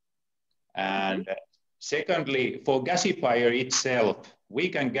 And secondly, for gasifier itself, we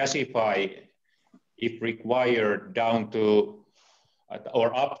can gasify if required down to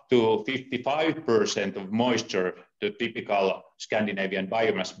or up to 55% of moisture, the typical Scandinavian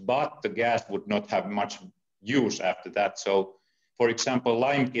biomass, but the gas would not have much use after that. So for example,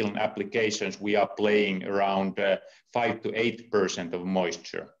 lime kiln applications, we are playing around 5 to 8% of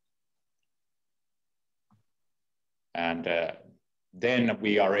moisture. And then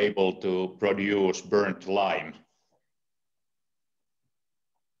we are able to produce burnt lime.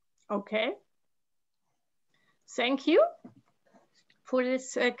 Okay. Thank you for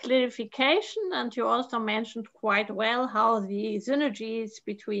this clarification. And you also mentioned quite well how the synergies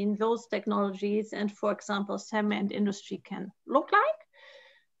between those technologies and, for example, cement industry can look like.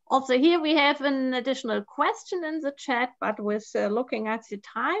 Also here we have an additional question in the chat, but with looking at the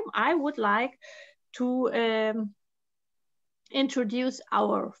time, I would like to introduce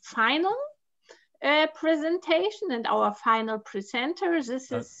our final presentation and our final presenter.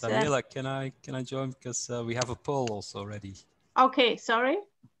 This is Daniela, can I join, because we have a poll also ready. Okay, sorry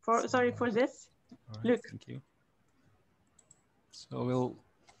for this. All right, Luke. thank you. So we'll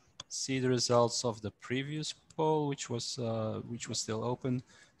see the results of the previous poll, which was still open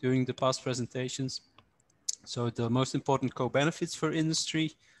during the past presentations. So the most important co-benefits for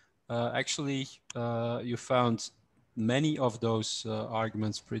industry. Actually, you found many of those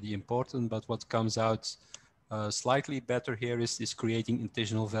arguments pretty important, but what comes out slightly better here is creating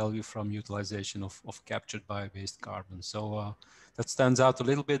additional value from utilization of captured bio-based carbon. So that stands out a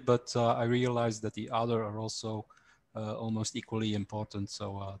little bit, but I realized that the other are also almost equally important.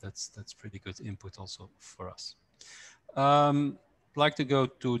 So that's pretty good input also for us. I'd like to go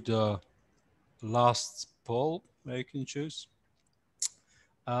to the last poll where you can choose.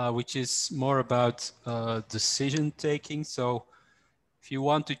 Which is more about decision taking. So if you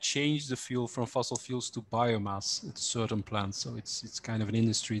want to change the fuel from fossil fuels to biomass at a certain plant, so it's kind of an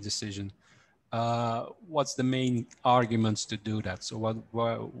industry decision. What's the main arguments to do that? So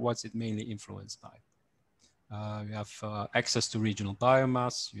what's it mainly influenced by? You have access to regional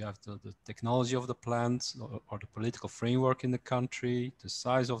biomass, you have the technology of the plant or the political framework in the country, the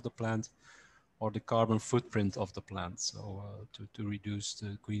size of the plant, or the carbon footprint of the plant, so to reduce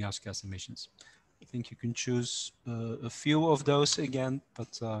the greenhouse gas emissions. I think you can choose a few of those again,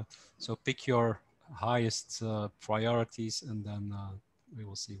 but so pick your highest priorities, and then we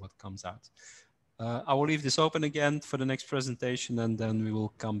will see what comes out. I will leave this open again for the next presentation, and then we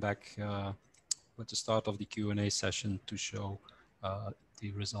will come back with the start of the Q&A session to show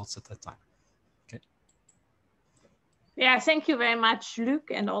the results at that time. Okay. Yeah, thank you very much, Luc,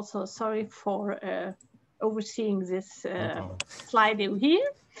 and also sorry for overseeing this slideshow here.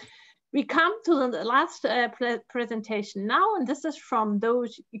 We come to the last presentation now, and this is from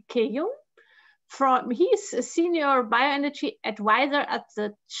Doj Keyung. He's a senior bioenergy advisor at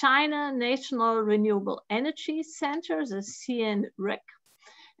the China National Renewable Energy Center, the CNREC.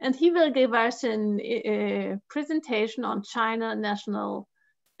 And he will give us a presentation on China National,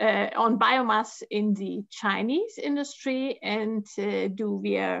 on biomass in the Chinese industry. And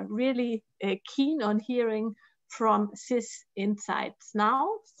we are really keen on hearing from his insights now.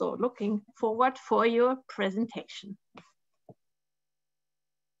 So looking forward for your presentation.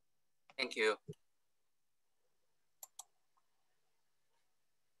 Thank you.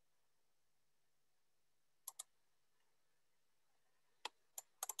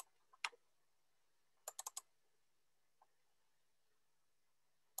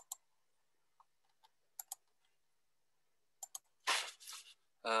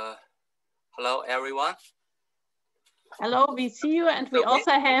 Hello, everyone. Hello, we see you, and we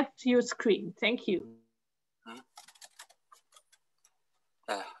also have your screen. Thank you.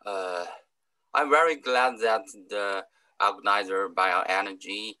 I'm very glad that the organizer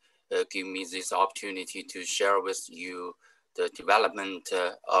Bioenergy give me this opportunity to share with you the development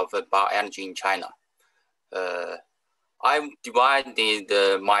of bioenergy in China. I've divided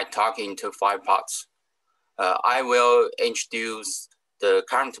my talk into 5 parts. I will introduce the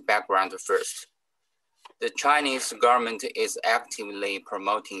current background first. The Chinese government is actively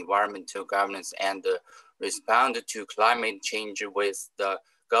promoting environmental governance and respond to climate change with the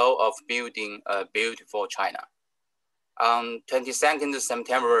goal of building a beautiful China. On 22nd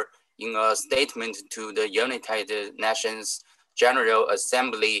September, in a statement to the United Nations General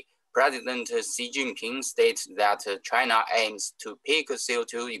Assembly, President Xi Jinping stated that China aims to peak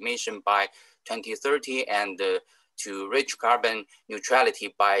CO2 emission by 2030 and to reach carbon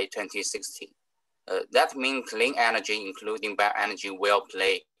neutrality by 2060. That means clean energy, including bioenergy, will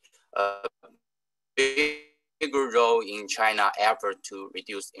play a bigger role in China's effort to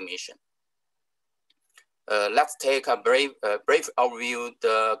reduce emission. Let's take a brief overview of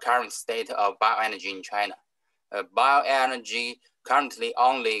the current state of bioenergy in China. Bioenergy currently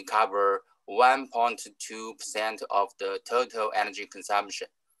only covers 1.2% of the total energy consumption.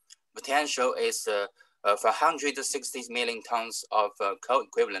 Potential is 460 million tons of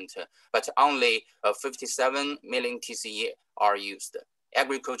co-equivalent, but only 57 million TCE are used.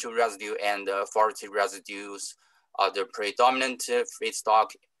 Agricultural residue and forestry residues are the predominant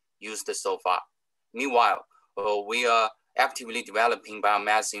feedstock used so far. Meanwhile, we are actively developing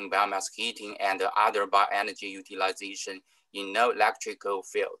biomass in biomass heating and other bioenergy utilization in non-electrical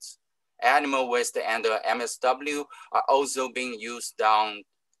fields. Animal waste and MSW are also being used on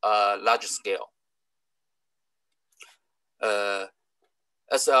a large scale.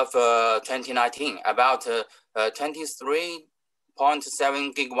 As of 2019, about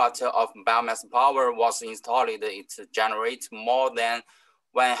 23.7 gigawatts of biomass power was installed. It generates more than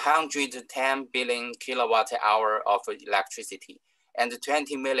 110 billion kilowatt hour of electricity and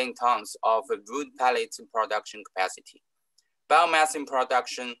 20 million tons of wood pellet production capacity. Biomass in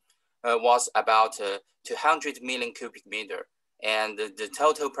production was about 200 million cubic meter, and the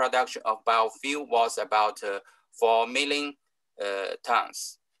total production of biofuel was about 4 million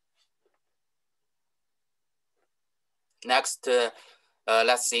tons. Next,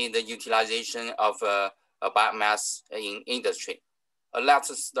 let's see the utilization of biomass in industry.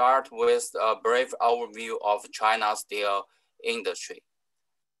 Let's start with a brief overview of China's steel industry.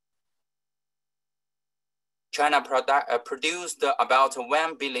 China produced about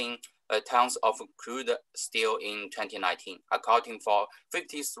 1 billion tons of crude steel in 2019, accounting for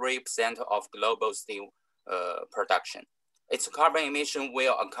 53% of global steel production. Its carbon emission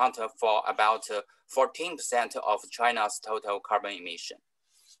will account for about 14% of China's total carbon emission.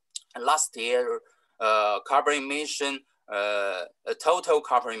 Last year, total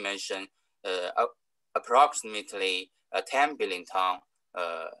carbon emission approximately 10 billion tons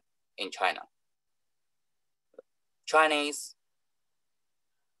in China. Chinese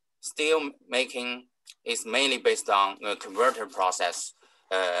steel making is mainly based on a converter process.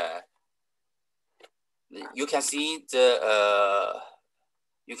 You can see the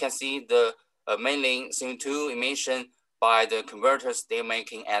mainly CO2 emission by the converter steel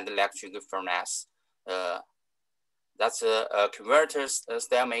making and electric furnace. That's converter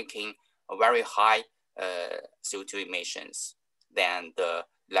steel making a very high CO2 emissions than the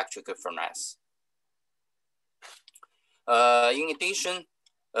electric furnace. In addition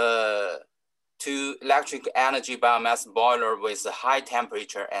to electric energy, biomass boiler with a high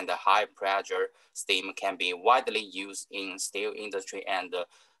temperature and a high pressure steam can be widely used in steel industry and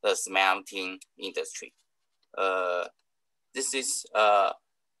the smelting industry. This is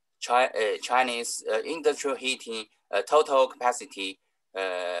Chinese industrial heating total capacity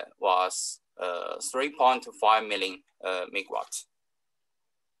was 3.5 million megawatts.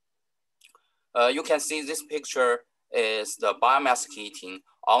 You can see this picture is the biomass heating.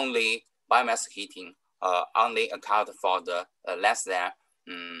 Only biomass heating only account for the less than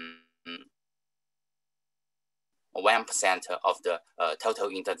 1% of the total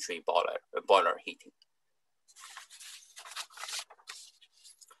industry boiler heating.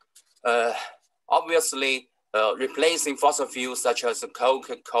 Obviously, replacing fossil fuels such as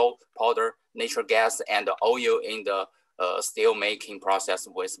coke, coal, powder, natural gas, and oil in the steel making process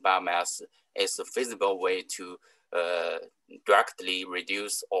with biomass is a feasible way to directly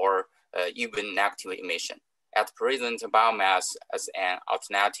reduce or even negative emission. At present, biomass as an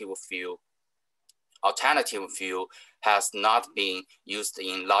alternative fuel has not been used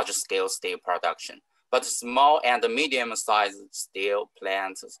in large-scale steel production, but small and medium-sized steel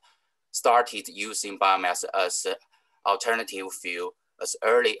plants started using biomass as an alternative fuel as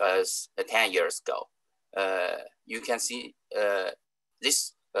early as 10 years ago. You can see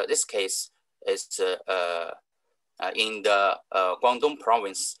this case is in the Guangdong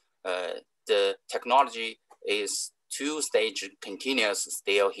province. The technology is two-stage continuous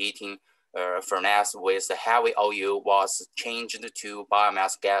steel heating furnace with heavy oil was changed to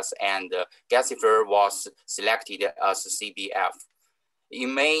biomass gas, and gasifier was selected as CBF.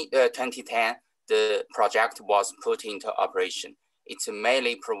 In May 2010, the project was put into operation. It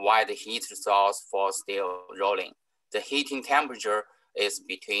mainly provides heat source for steel rolling. The heating temperature is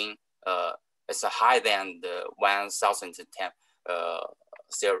between it's higher than the 1000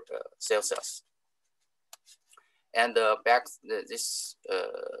 Celsius. And back this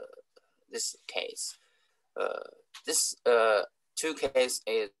case, this two case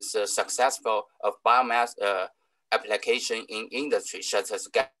is successful of biomass application in industry such as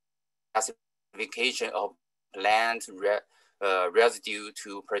gasification of plant residue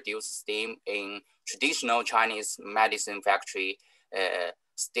to produce steam in traditional Chinese medicine factory,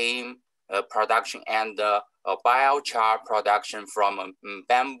 steam production, and biochar production from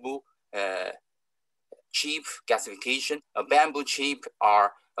bamboo chip gasification. Bamboo chip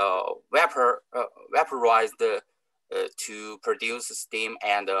are vaporized to produce steam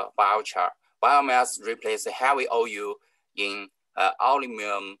and biochar. Biomass replaces heavy oil in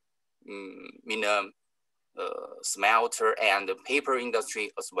aluminum smelter and paper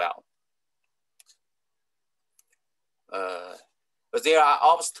industry as well. There are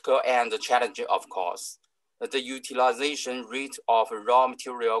obstacles and challenges, of course. The utilization rate of raw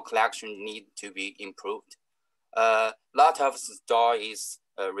material collection need to be improved. A lot of straw is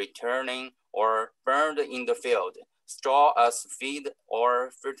returning or burned in the field. Straw as feed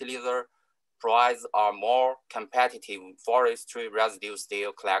or fertilizer prices are more competitive. Forestry residue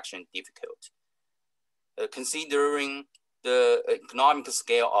steel collection difficult. Considering the economic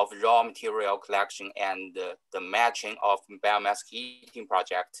scale of raw material collection and the matching of biomass heating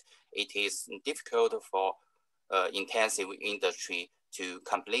project, it is difficult for intensive industry to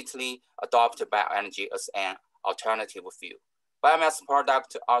completely adopt bioenergy as an alternative fuel. Biomass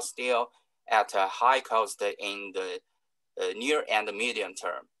products are still at a high cost in the near and medium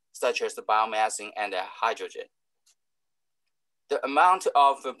term, such as biomass and hydrogen. The amount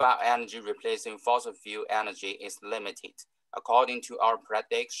of bioenergy replacing fossil fuel energy is limited. According to our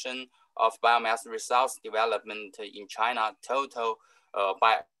prediction of biomass resource development in China, total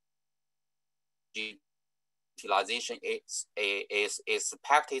bioenergy utilization is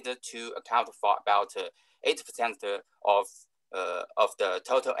expected to account for about 8% of the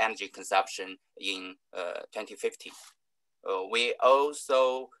total energy consumption in 2050. We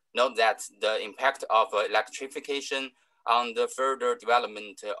also note that the impact of electrification on the further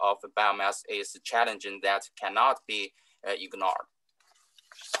development of biomass is challenging that cannot be ignored.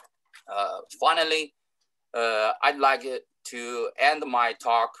 Finally, I'd like to end my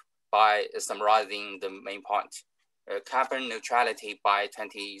talk by summarizing the main point. Carbon neutrality by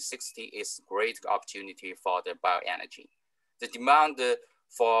 2060 is a great opportunity for the bioenergy. The demand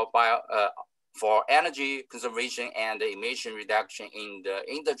for energy conservation and emission reduction in the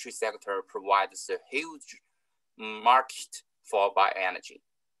industry sector provides a huge market for bioenergy.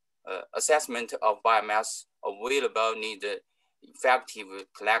 Assessment of biomass available need effective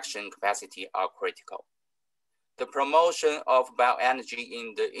collection capacity are critical. The promotion of bioenergy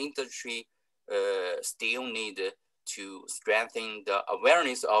in the industry still need to strengthen the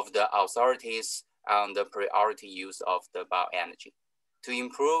awareness of the authorities on the priority use of the bioenergy. To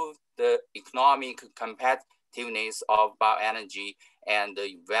improve the economic competitiveness of bioenergy and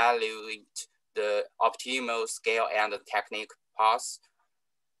evaluate the optimal scale and technique paths,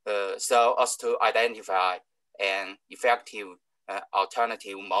 so as to identify an effective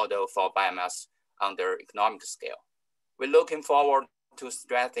alternative model for biomass on their economic scale. We're looking forward to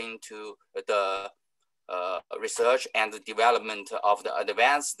strengthening to the research and development of the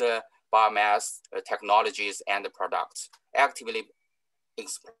advanced biomass technologies and products, actively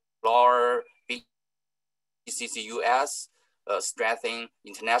explore BCCUS, strengthen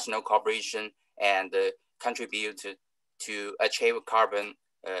international cooperation, and contribute to achieve carbon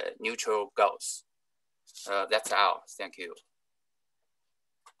neutral goals. That's all. Thank you.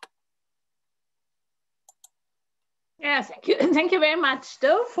 Yeah, thank you. Thank you very much,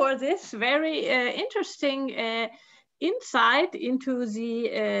 Stowe, for this very interesting insight into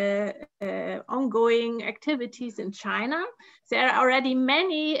the ongoing activities in China. There are already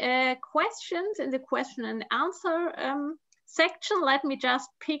many questions in the question and answer section. Let me just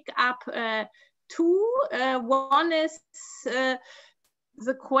pick up two. One is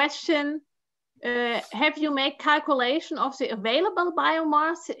the question, have you made calculation of the available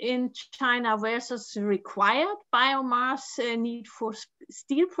biomass in China versus the required biomass need for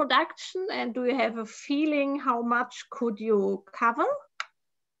steel production? And do you have a feeling how much could you cover?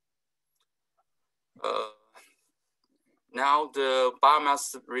 Now the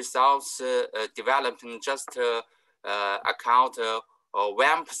biomass results development just account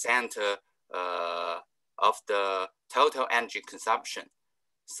 1% of the total energy consumption.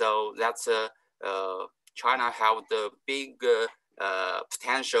 So that's China have the big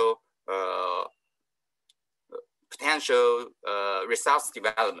potential resource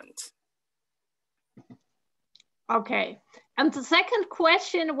development. Okay, and the second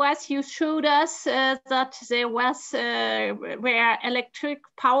question was, you showed us that there was where electric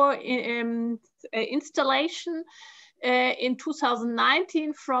power installation in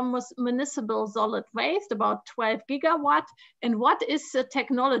 2019 from municipal solid waste, about 12 gigawatt. And what is the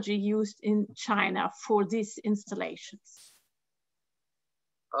technology used in China for these installations?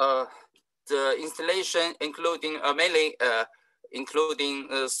 The installation including mainly including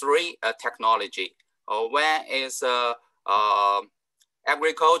three technology. One is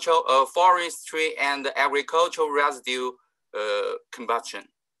agricultural, forestry and agricultural residue combustion.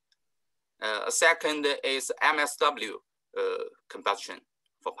 Second is MSW combustion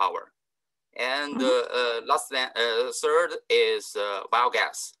for power. And third is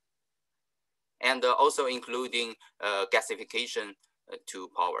biogas. And also including gasification to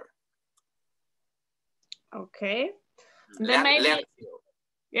power. Okay. Then maybe,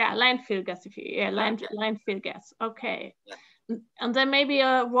 landfill gasification. Yeah, landfill gas. Okay. Yeah. And then maybe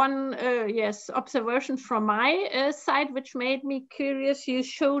one observation from my side, which made me curious. You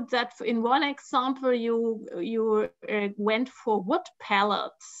showed that in one example you went for wood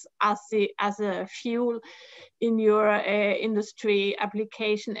pellets as a fuel in your industry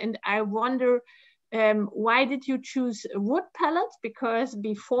application, and I wonder why did you choose wood pellets? Because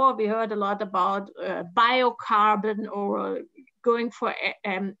before we heard a lot about biocarbon or going for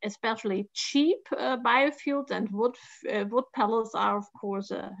especially cheap biofuels, and wood pellets are of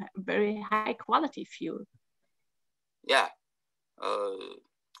course a very high quality fuel. Yeah,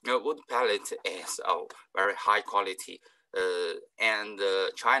 wood pellet is very high quality, and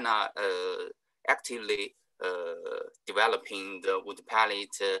China actively developing the wood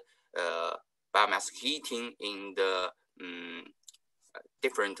pellet biomass heating in the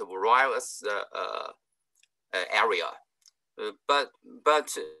different various area. But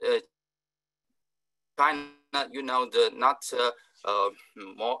China, you know, not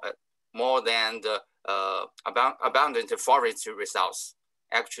more than the abundant forest resource.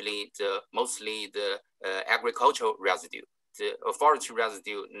 Actually, mostly the agricultural residue. The forest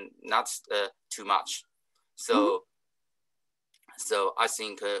residue not too much. So so I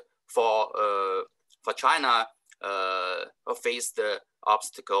think for China face the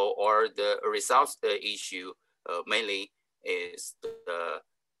obstacle or the resource issue mainly is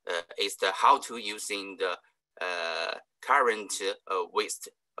the how to using the current waste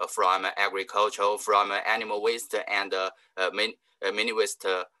from agriculture, from animal waste, and many waste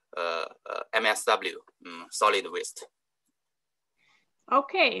MSW, solid waste.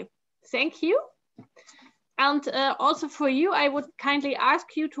 Okay, thank you. And also for you, I would kindly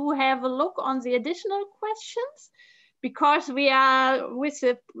ask you to have a look on the additional questions, because we are with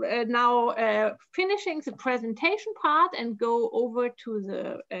the, now finishing the presentation part and go over to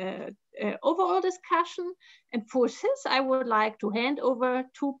the overall discussion. And for this, I would like to hand over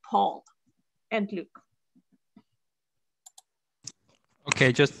to Paul and Luc.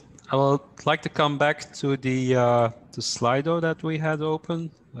 Okay, I would like to come back to the Slido that we had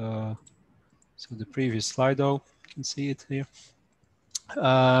open. So the previous Slido, you can see it here.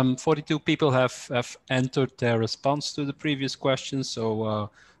 42 people have entered their response to the previous question. So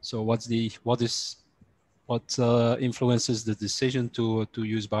what influences the decision to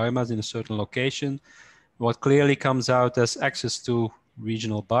use biomass in a certain location? What clearly comes out as access to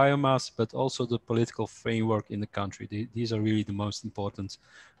regional biomass, but also the political framework in the country. These are really the most important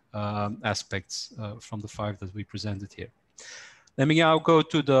aspects from the 5 that we presented here. Let me now go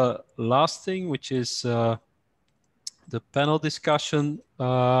to the last thing, which is the panel discussion.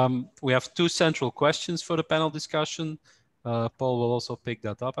 We have 2 central questions for the panel discussion. Paul will also pick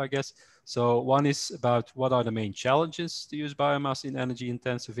that up, I guess. So one is about what are the main challenges to use biomass in energy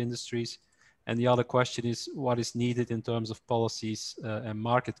intensive industries? And the other question is what is needed in terms of policies and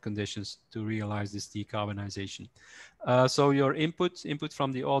market conditions to realize this decarbonization. So your input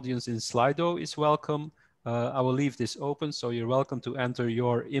from the audience in Slido is welcome. I will leave this open, so you're welcome to enter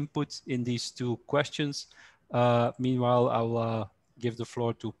your input in these 2 questions. Meanwhile, I will give the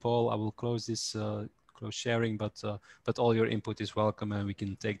floor to Paul. I will close this close sharing, but all your input is welcome, and we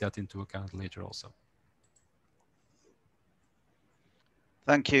can take that into account later also.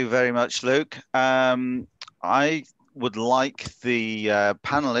 Thank you very much, Luke. I would like the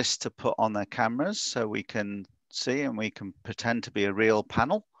panelists to put on their cameras so we can see and we can pretend to be a real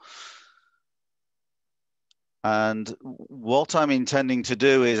panel. And what I'm intending to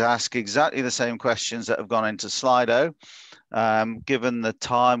do is ask exactly the same questions that have gone into Slido. Given the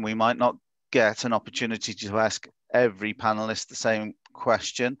time, we might not get an opportunity to ask every panelist the same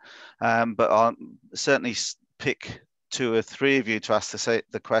question, but I'll certainly pick 2 or 3 of you to ask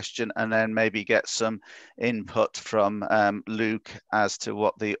the question, and then maybe get some input from Luke as to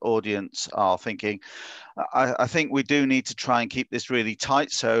what the audience are thinking. I think we do need to try and keep this really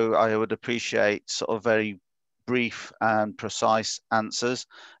tight, so I would appreciate sort of very brief and precise answers,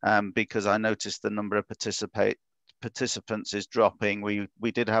 because I noticed the number of participants is dropping.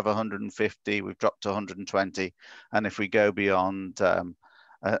 We did have 150, we've dropped to 120, and if we go beyond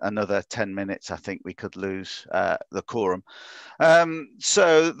another 10 minutes, I think we could lose the quorum.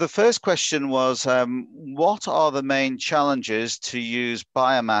 So the first question was, what are the main challenges to use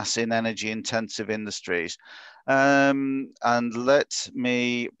biomass in energy intensive industries? And let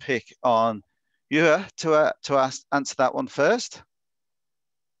me pick on you to answer that one first.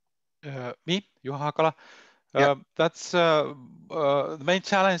 Me, Juha Hakala. Yep. That's the main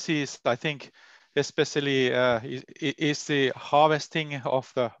challenge is, I think, especially is the harvesting of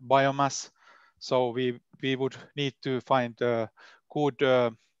the biomass. So we would need to find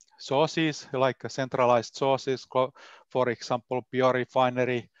good sources, like centralized sources, for example,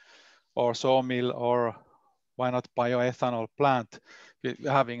 biorefinery or sawmill, or why not bioethanol plant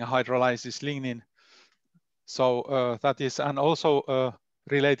having a hydrolysis lignin. So that is, and also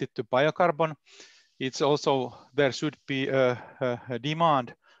related to biocarbon, it's also, there should be a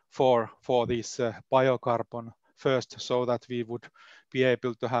demand for this biocarbon first, so that we would be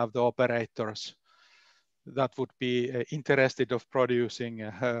able to have the operators that would be interested of producing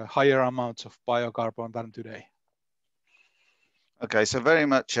higher amounts of biocarbon than today. Okay, so very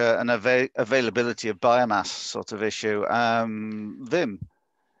much an availability of biomass sort of issue. Wim,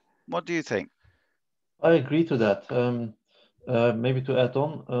 what do you think? I agree to that. Maybe to add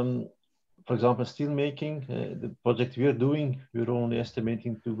on, for example, steel making, the project we are doing, we're only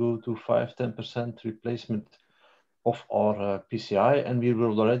estimating to go to 5–10% replacement of our PCI, and we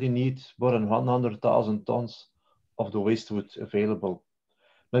will already need more than 100,000 tons of the waste wood available.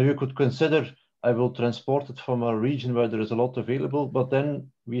 Now you could consider, I will transport it from a region where there is a lot available, but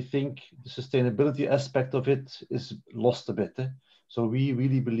then we think the sustainability aspect of it is lost a bit. So we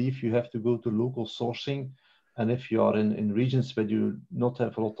really believe you have to go to local sourcing. And if you are in regions where you not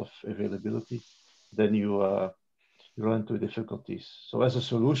have a lot of availability, then you run into difficulties. So as a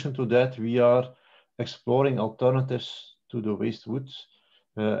solution to that, we are exploring alternatives to the waste woods,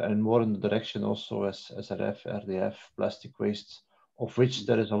 and more in the direction also as SRF, RDF, plastic waste, of which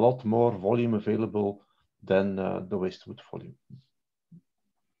there is a lot more volume available than the waste wood volume.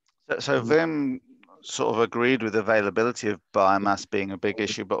 So Wim sort of agreed with availability of biomass being a big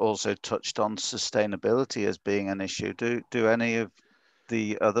issue, but also touched on sustainability as being an issue. Do any of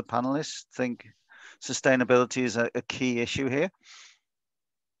the other panelists think sustainability is a key issue here?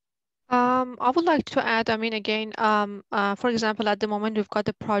 I would like to add, I mean, again, for example, at the moment, we've got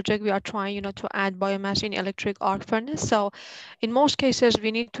the project, we are trying, to add biomass in electric arc furnace. So in most cases,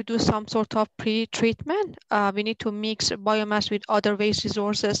 we need to do some sort of pre-treatment. We need to mix biomass with other waste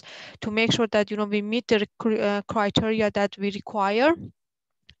resources to make sure that, we meet the criteria that we require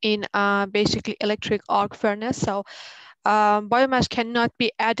in basically electric arc furnace. So biomass cannot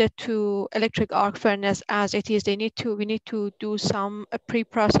be added to electric arc furnace as it is. We need to do some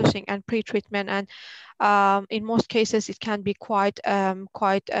pre-processing and pre-treatment, and in most cases it can be quite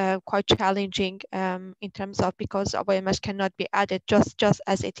challenging in terms of, because biomass cannot be added just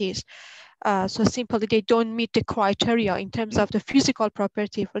as it is. So simply they don't meet the criteria in terms of the physical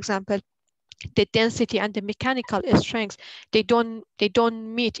property. For example, the density and the mechanical strengths, they don't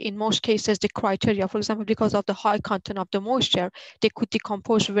meet in most cases the criteria. For example, because of the high content of the moisture, they could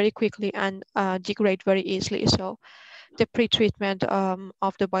decompose very quickly and degrade very easily. So the pre-treatment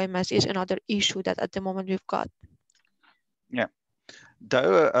of the biomass is another issue that at the moment we've got. Yeah. Do,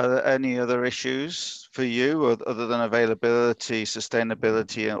 are there any other issues for you other than availability,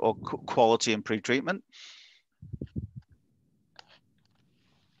 sustainability, or quality and pre-treatment?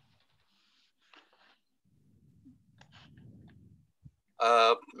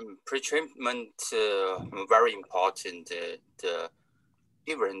 Pre-treatment very important. The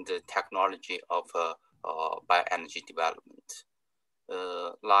different technology of bioenergy development,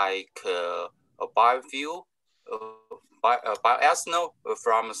 like a biofuel, bioethanol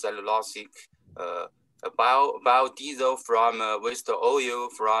from cellulosic, biodiesel from waste oil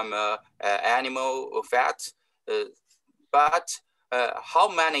from animal fat. But how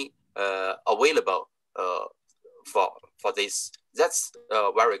many available for this? That's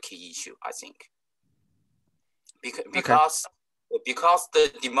a very key issue, I think. Because the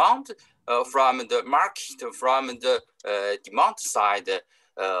demand from the market, from the demand side,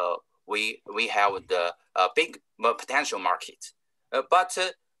 we have the big potential market. But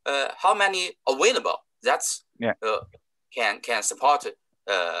how many available? That's can support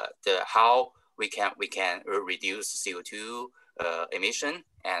the how we can reduce CO2 emission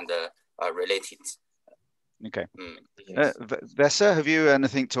and related. Okay. Vesa, have you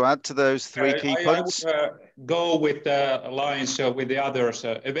anything to add to those three key points? I would go with the lines with the others.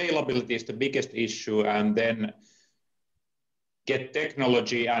 Availability is the biggest issue, and then get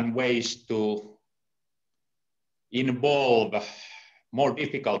technology and ways to involve more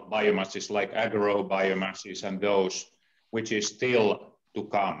difficult biomasses like agro biomasses and those, which is still to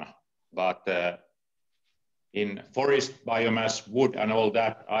come. But in forest biomass, wood and all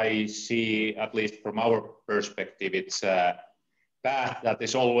that, I see, at least from our perspective, it's a path that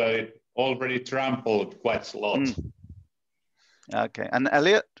is already trampled quite a lot. Okay, and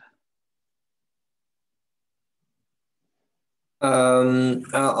Elliot?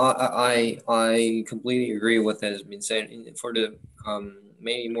 I completely agree with what has been said. For the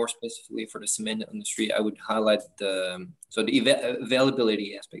maybe more specifically for the cement industry, I would highlight the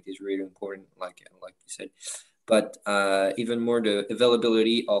availability aspect is really important, like you said, but even more the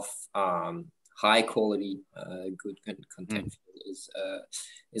availability of high quality good content is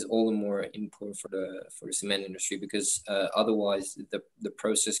all the more important for the cement industry, because otherwise the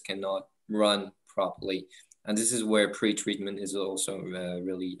process cannot run properly. And this is where pre-treatment is also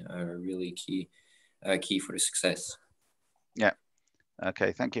really key for the success. Yeah.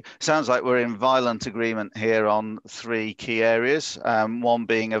 Okay, thank you. Sounds like we're in violent agreement here on three key areas. One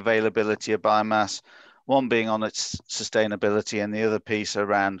being availability of biomass, one being on its sustainability, and the other piece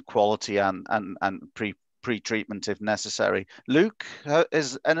around quality and pre-treatment if necessary. Luke,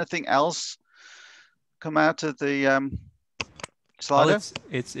 is anything else come out of the slider? Well,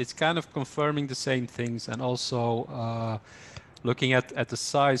 it's kind of confirming the same things, and also looking at the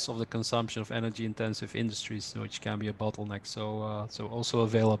size of the consumption of energy-intensive industries, which can be a bottleneck. So also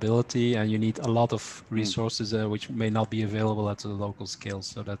availability, and you need a lot of resources which may not be available at the local scale.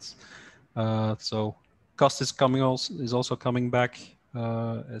 So that's so cost is also coming back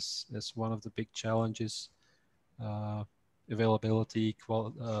as one of the big challenges. Availability,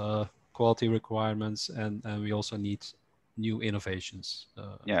 quality requirements, and we also need new innovations.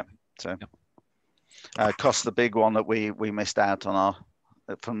 Cost, the big one that we missed out on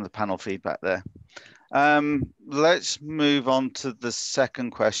from the panel feedback there. Let's move on to the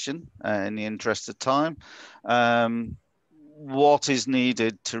second question in the interest of time. What is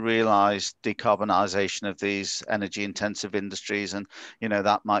needed to realize decarbonisation of these energy intensive industries? And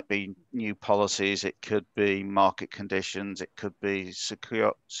that might be new policies, it could be market conditions, it could be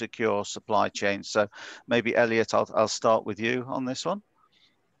secure supply chains. So maybe Elliot, I'll start with you on this one.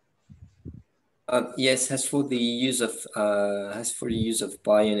 Yes, as for the use of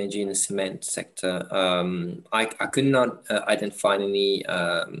bioenergy in the cement sector, I could not identify any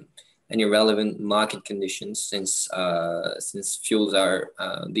relevant market conditions, since these fuels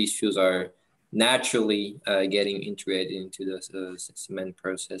are naturally getting integrated into the cement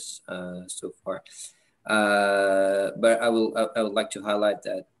process so far. But I would like to highlight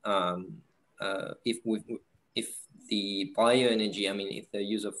that if the bioenergy, I mean, if the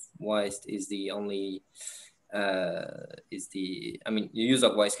use of waste is the only, I mean, the use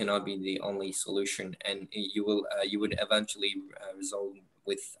of waste cannot be the only solution, and you would eventually result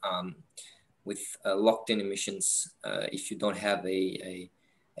with locked-in emissions if you don't have a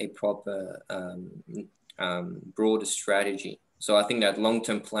proper broader strategy. So I think that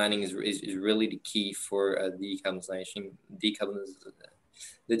long-term planning is really the key for the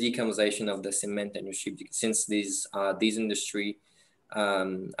decarbonization of the cement industry, since these industry, I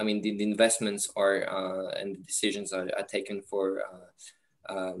mean, the investments are and the decisions are taken for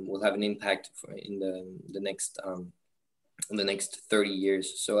will have an impact in the next 30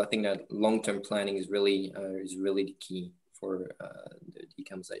 years. So I think that long-term planning is really the key for the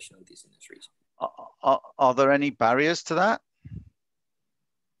decarbonization of these industries. Are there any barriers to that?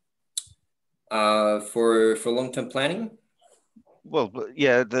 For long-term planning? Well,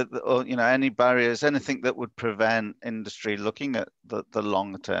 yeah, or, you know, any barriers, anything that would prevent industry looking at the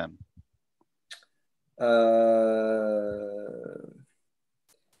long term?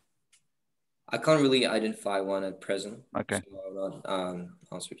 I can't really identify one at present. Okay. So I'll not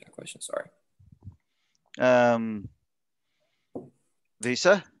answer that question, sorry.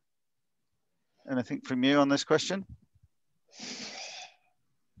 Lisa, anything from you on this question?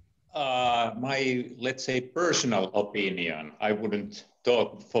 My, let's say, personal opinion, I wouldn't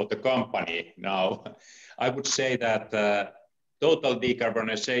talk for the company now. I would say that total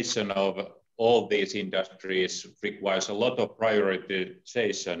decarbonization of all these industries requires a lot of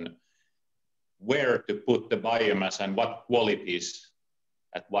prioritization, where to put the biomass and what qualities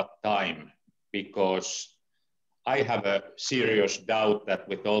at what time, because I have a serious doubt that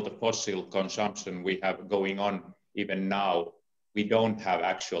with all the fossil consumption we have going on even now, we don't have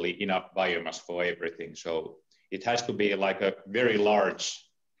actually enough biomass for everything. So it has to be like a very large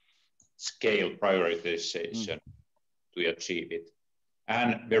scale prioritization to achieve it,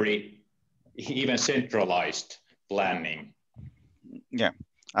 and very even centralized planning. Yeah,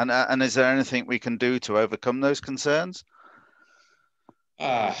 and is there anything we can do to overcome those concerns?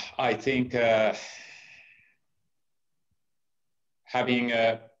 I think having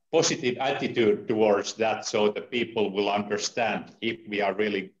a positive attitude towards that, so that people will understand if we are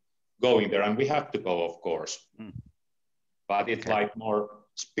really going there, and we have to go, of course. But it's like more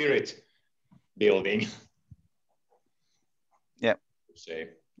spirit building. Yeah.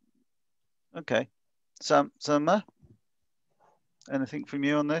 Say. Okay. Summer, anything from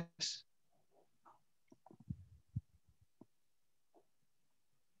you on this?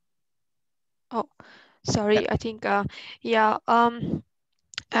 Oh, sorry. I think, yeah.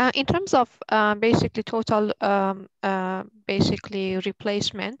 In terms of basically total basically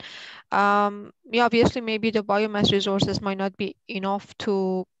replacement, yeah, obviously maybe the biomass resources might not be enough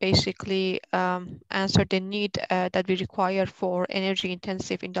to basically answer the need that we require for energy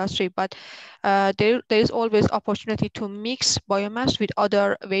intensive industry, but there is always opportunity to mix biomass with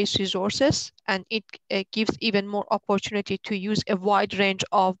other waste resources, and it gives even more opportunity to use a wide range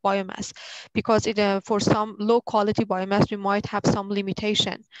of biomass, because for some low quality biomass we might have some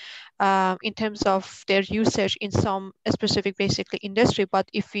limitation in terms of their usage in some specific basically industry, but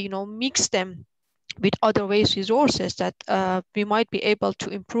if we mix them with other waste resources, that we might be able to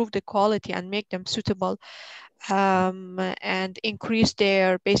improve the quality and make them suitable and increase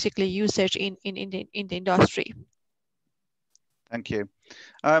their basically usage in the industry. Thank you.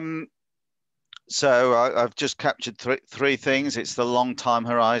 So I've just captured three things. It's the long time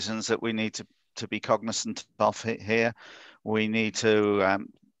horizons that we need to be cognizant of here. We need to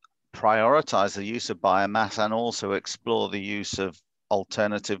prioritize the use of biomass and also explore the use of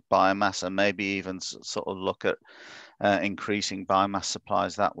alternative biomass, and maybe even sort of look at increasing biomass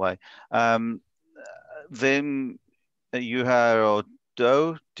supplies that way. Wim, Juha or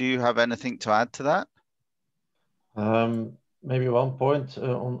Do you have anything to add to that? Maybe one point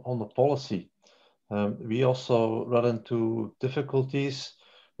on the policy. We also run into difficulties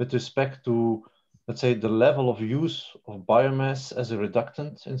with respect to, let's say, the level of use of biomass as a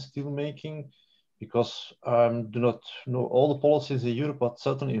reductant in steelmaking, because I do not know all the policies in Europe, but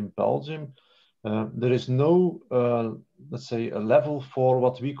certainly in Belgium, there is no, let's say, a level for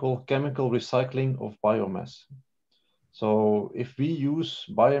what we call chemical recycling of biomass. So if we use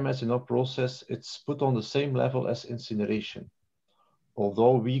biomass in our process, it's put on the same level as incineration.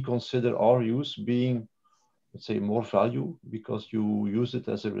 Although we consider our use being, let's say, more value because you use it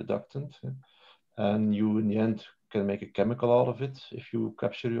as a reductant, and you in the end can make a chemical out of it if you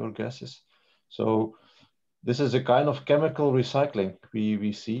capture your gases. So this is a kind of chemical recycling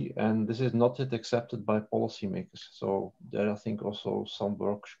we see, and this is not yet accepted by policymakers. So there I think also some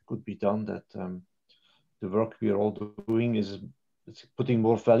work could be done that the work we are all doing is it's putting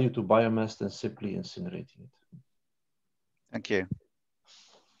more value to biomass than simply incinerating it. Thank you.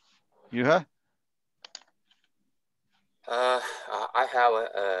 Juha? I have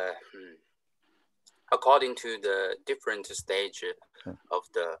according to the different stage of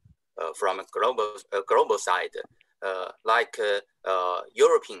the from a global side, like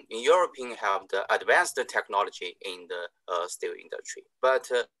European have the advanced technology in the steel industry, but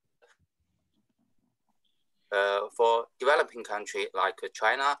for developing country like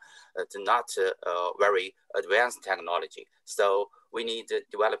China, it's not very advanced technology. So we need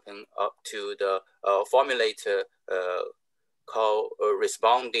developing up to the formulate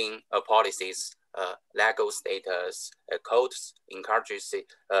corresponding policies, legal status, codes encourages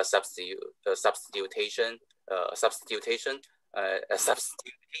substitution,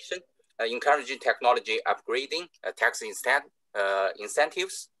 encouraging technology upgrading, tax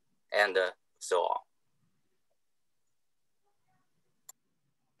incentives, and so on.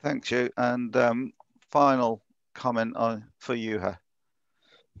 Thank you. And final comment for Juha.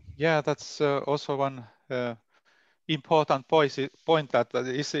 Yeah, that's also one important point that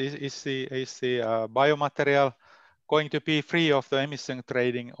is the biomaterial going to be free of the emission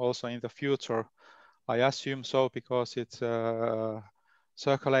trading also in the future? I assume so, because it's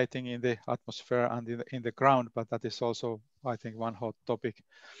circulating in the atmosphere and in the ground, but that is also, I think, one hot topic.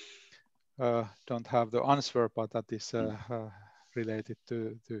 Don't have the answer, but that is related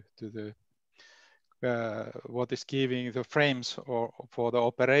to the what is giving the frames or for the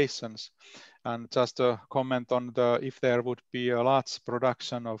operations. And just a comment on the if there would be a large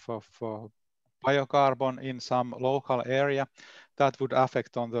production of biocarbon in some local area, that would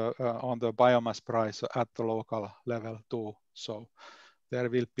affect on the biomass price at the local level too. So there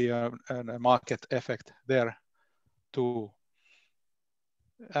will be a market effect there too.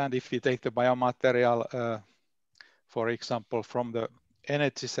 And if we take the biomaterial, for example, from the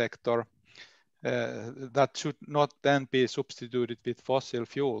energy sector, that should not then be substituted with fossil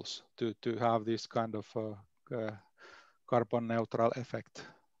fuels to have this kind of carbon neutral effect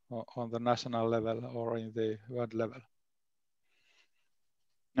on the national level or in the world level.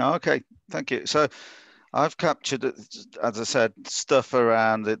 Okay, thank you. So I've captured, as I said, stuff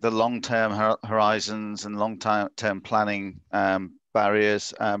around the long-term horizons and long-term planning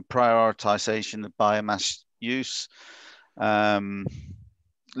barriers, prioritization of biomass use,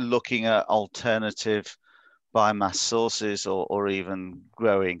 looking at alternative biomass sources or even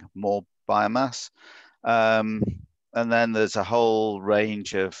growing more biomass. And then there's a whole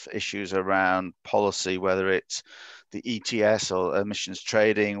range of issues around policy, whether it's the ETS or emissions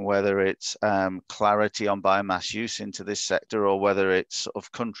trading, whether it's clarity on biomass use into this sector, or whether it's sort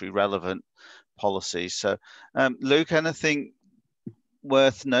of country relevant policies. So Luke, anything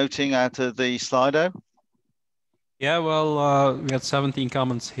worth noting out of the Slido? Yeah, well, we had 17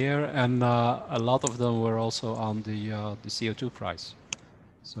 comments here, and a lot of them were also on the CO2 price.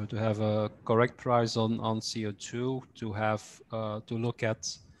 So to have a correct price on CO2, to have to look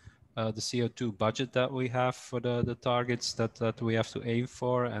at the CO2 budget that we have for the targets that we have to aim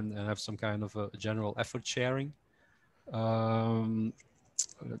for, and have some kind of a general effort sharing.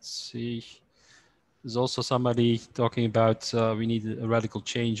 Let's see. There's also somebody talking about we need a radical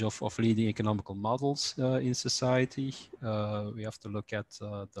change of leading economical models in society. We have to look at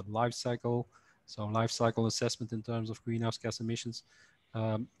the life cycle, so life cycle assessment in terms of greenhouse gas emissions.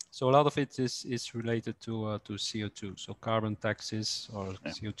 So a lot of it is related to CO2, so carbon taxes or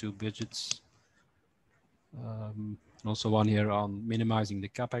CO2 budgets. Also one here on minimizing the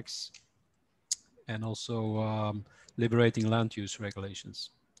capex, and also liberating land use regulations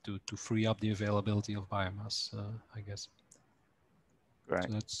to free up the availability of biomass, I guess. Great.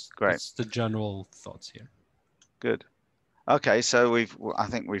 So great. That's the general thoughts here. Good. Okay, so I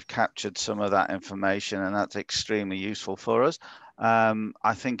think we've captured some of that information, and that's extremely useful for us.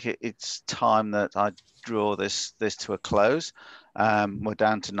 I think it's time that I draw this to a close. We're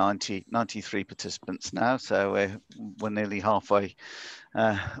down to 93 participants now, so we're nearly halfway,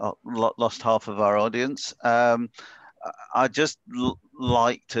 lost half of our audience. I'd just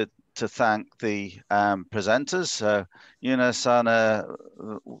like to thank the presenters. So Jonas, Sana,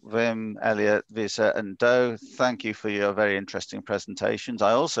 Wim, Elliot, Visa, and Do, thank you for your very interesting presentations.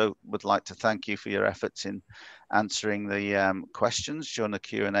 I also would like to thank you for your efforts in answering the questions during the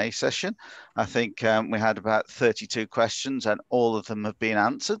Q&A session. I think we had about 32 questions and all of them have been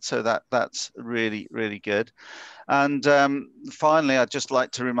answered. So that's really, really good. And finally, I'd just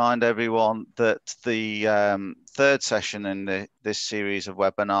like to remind everyone that the third session in this series of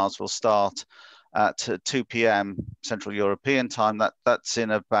webinars will start at 2 p.m. Central European time. That's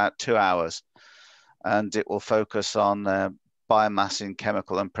in about 2 hours. and it will focus on biomass in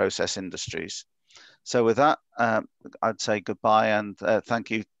chemical and process industries. So with that, I'd say goodbye and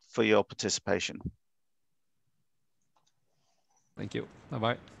thank you for your participation. Thank you.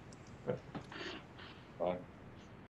 Bye-bye. Bye.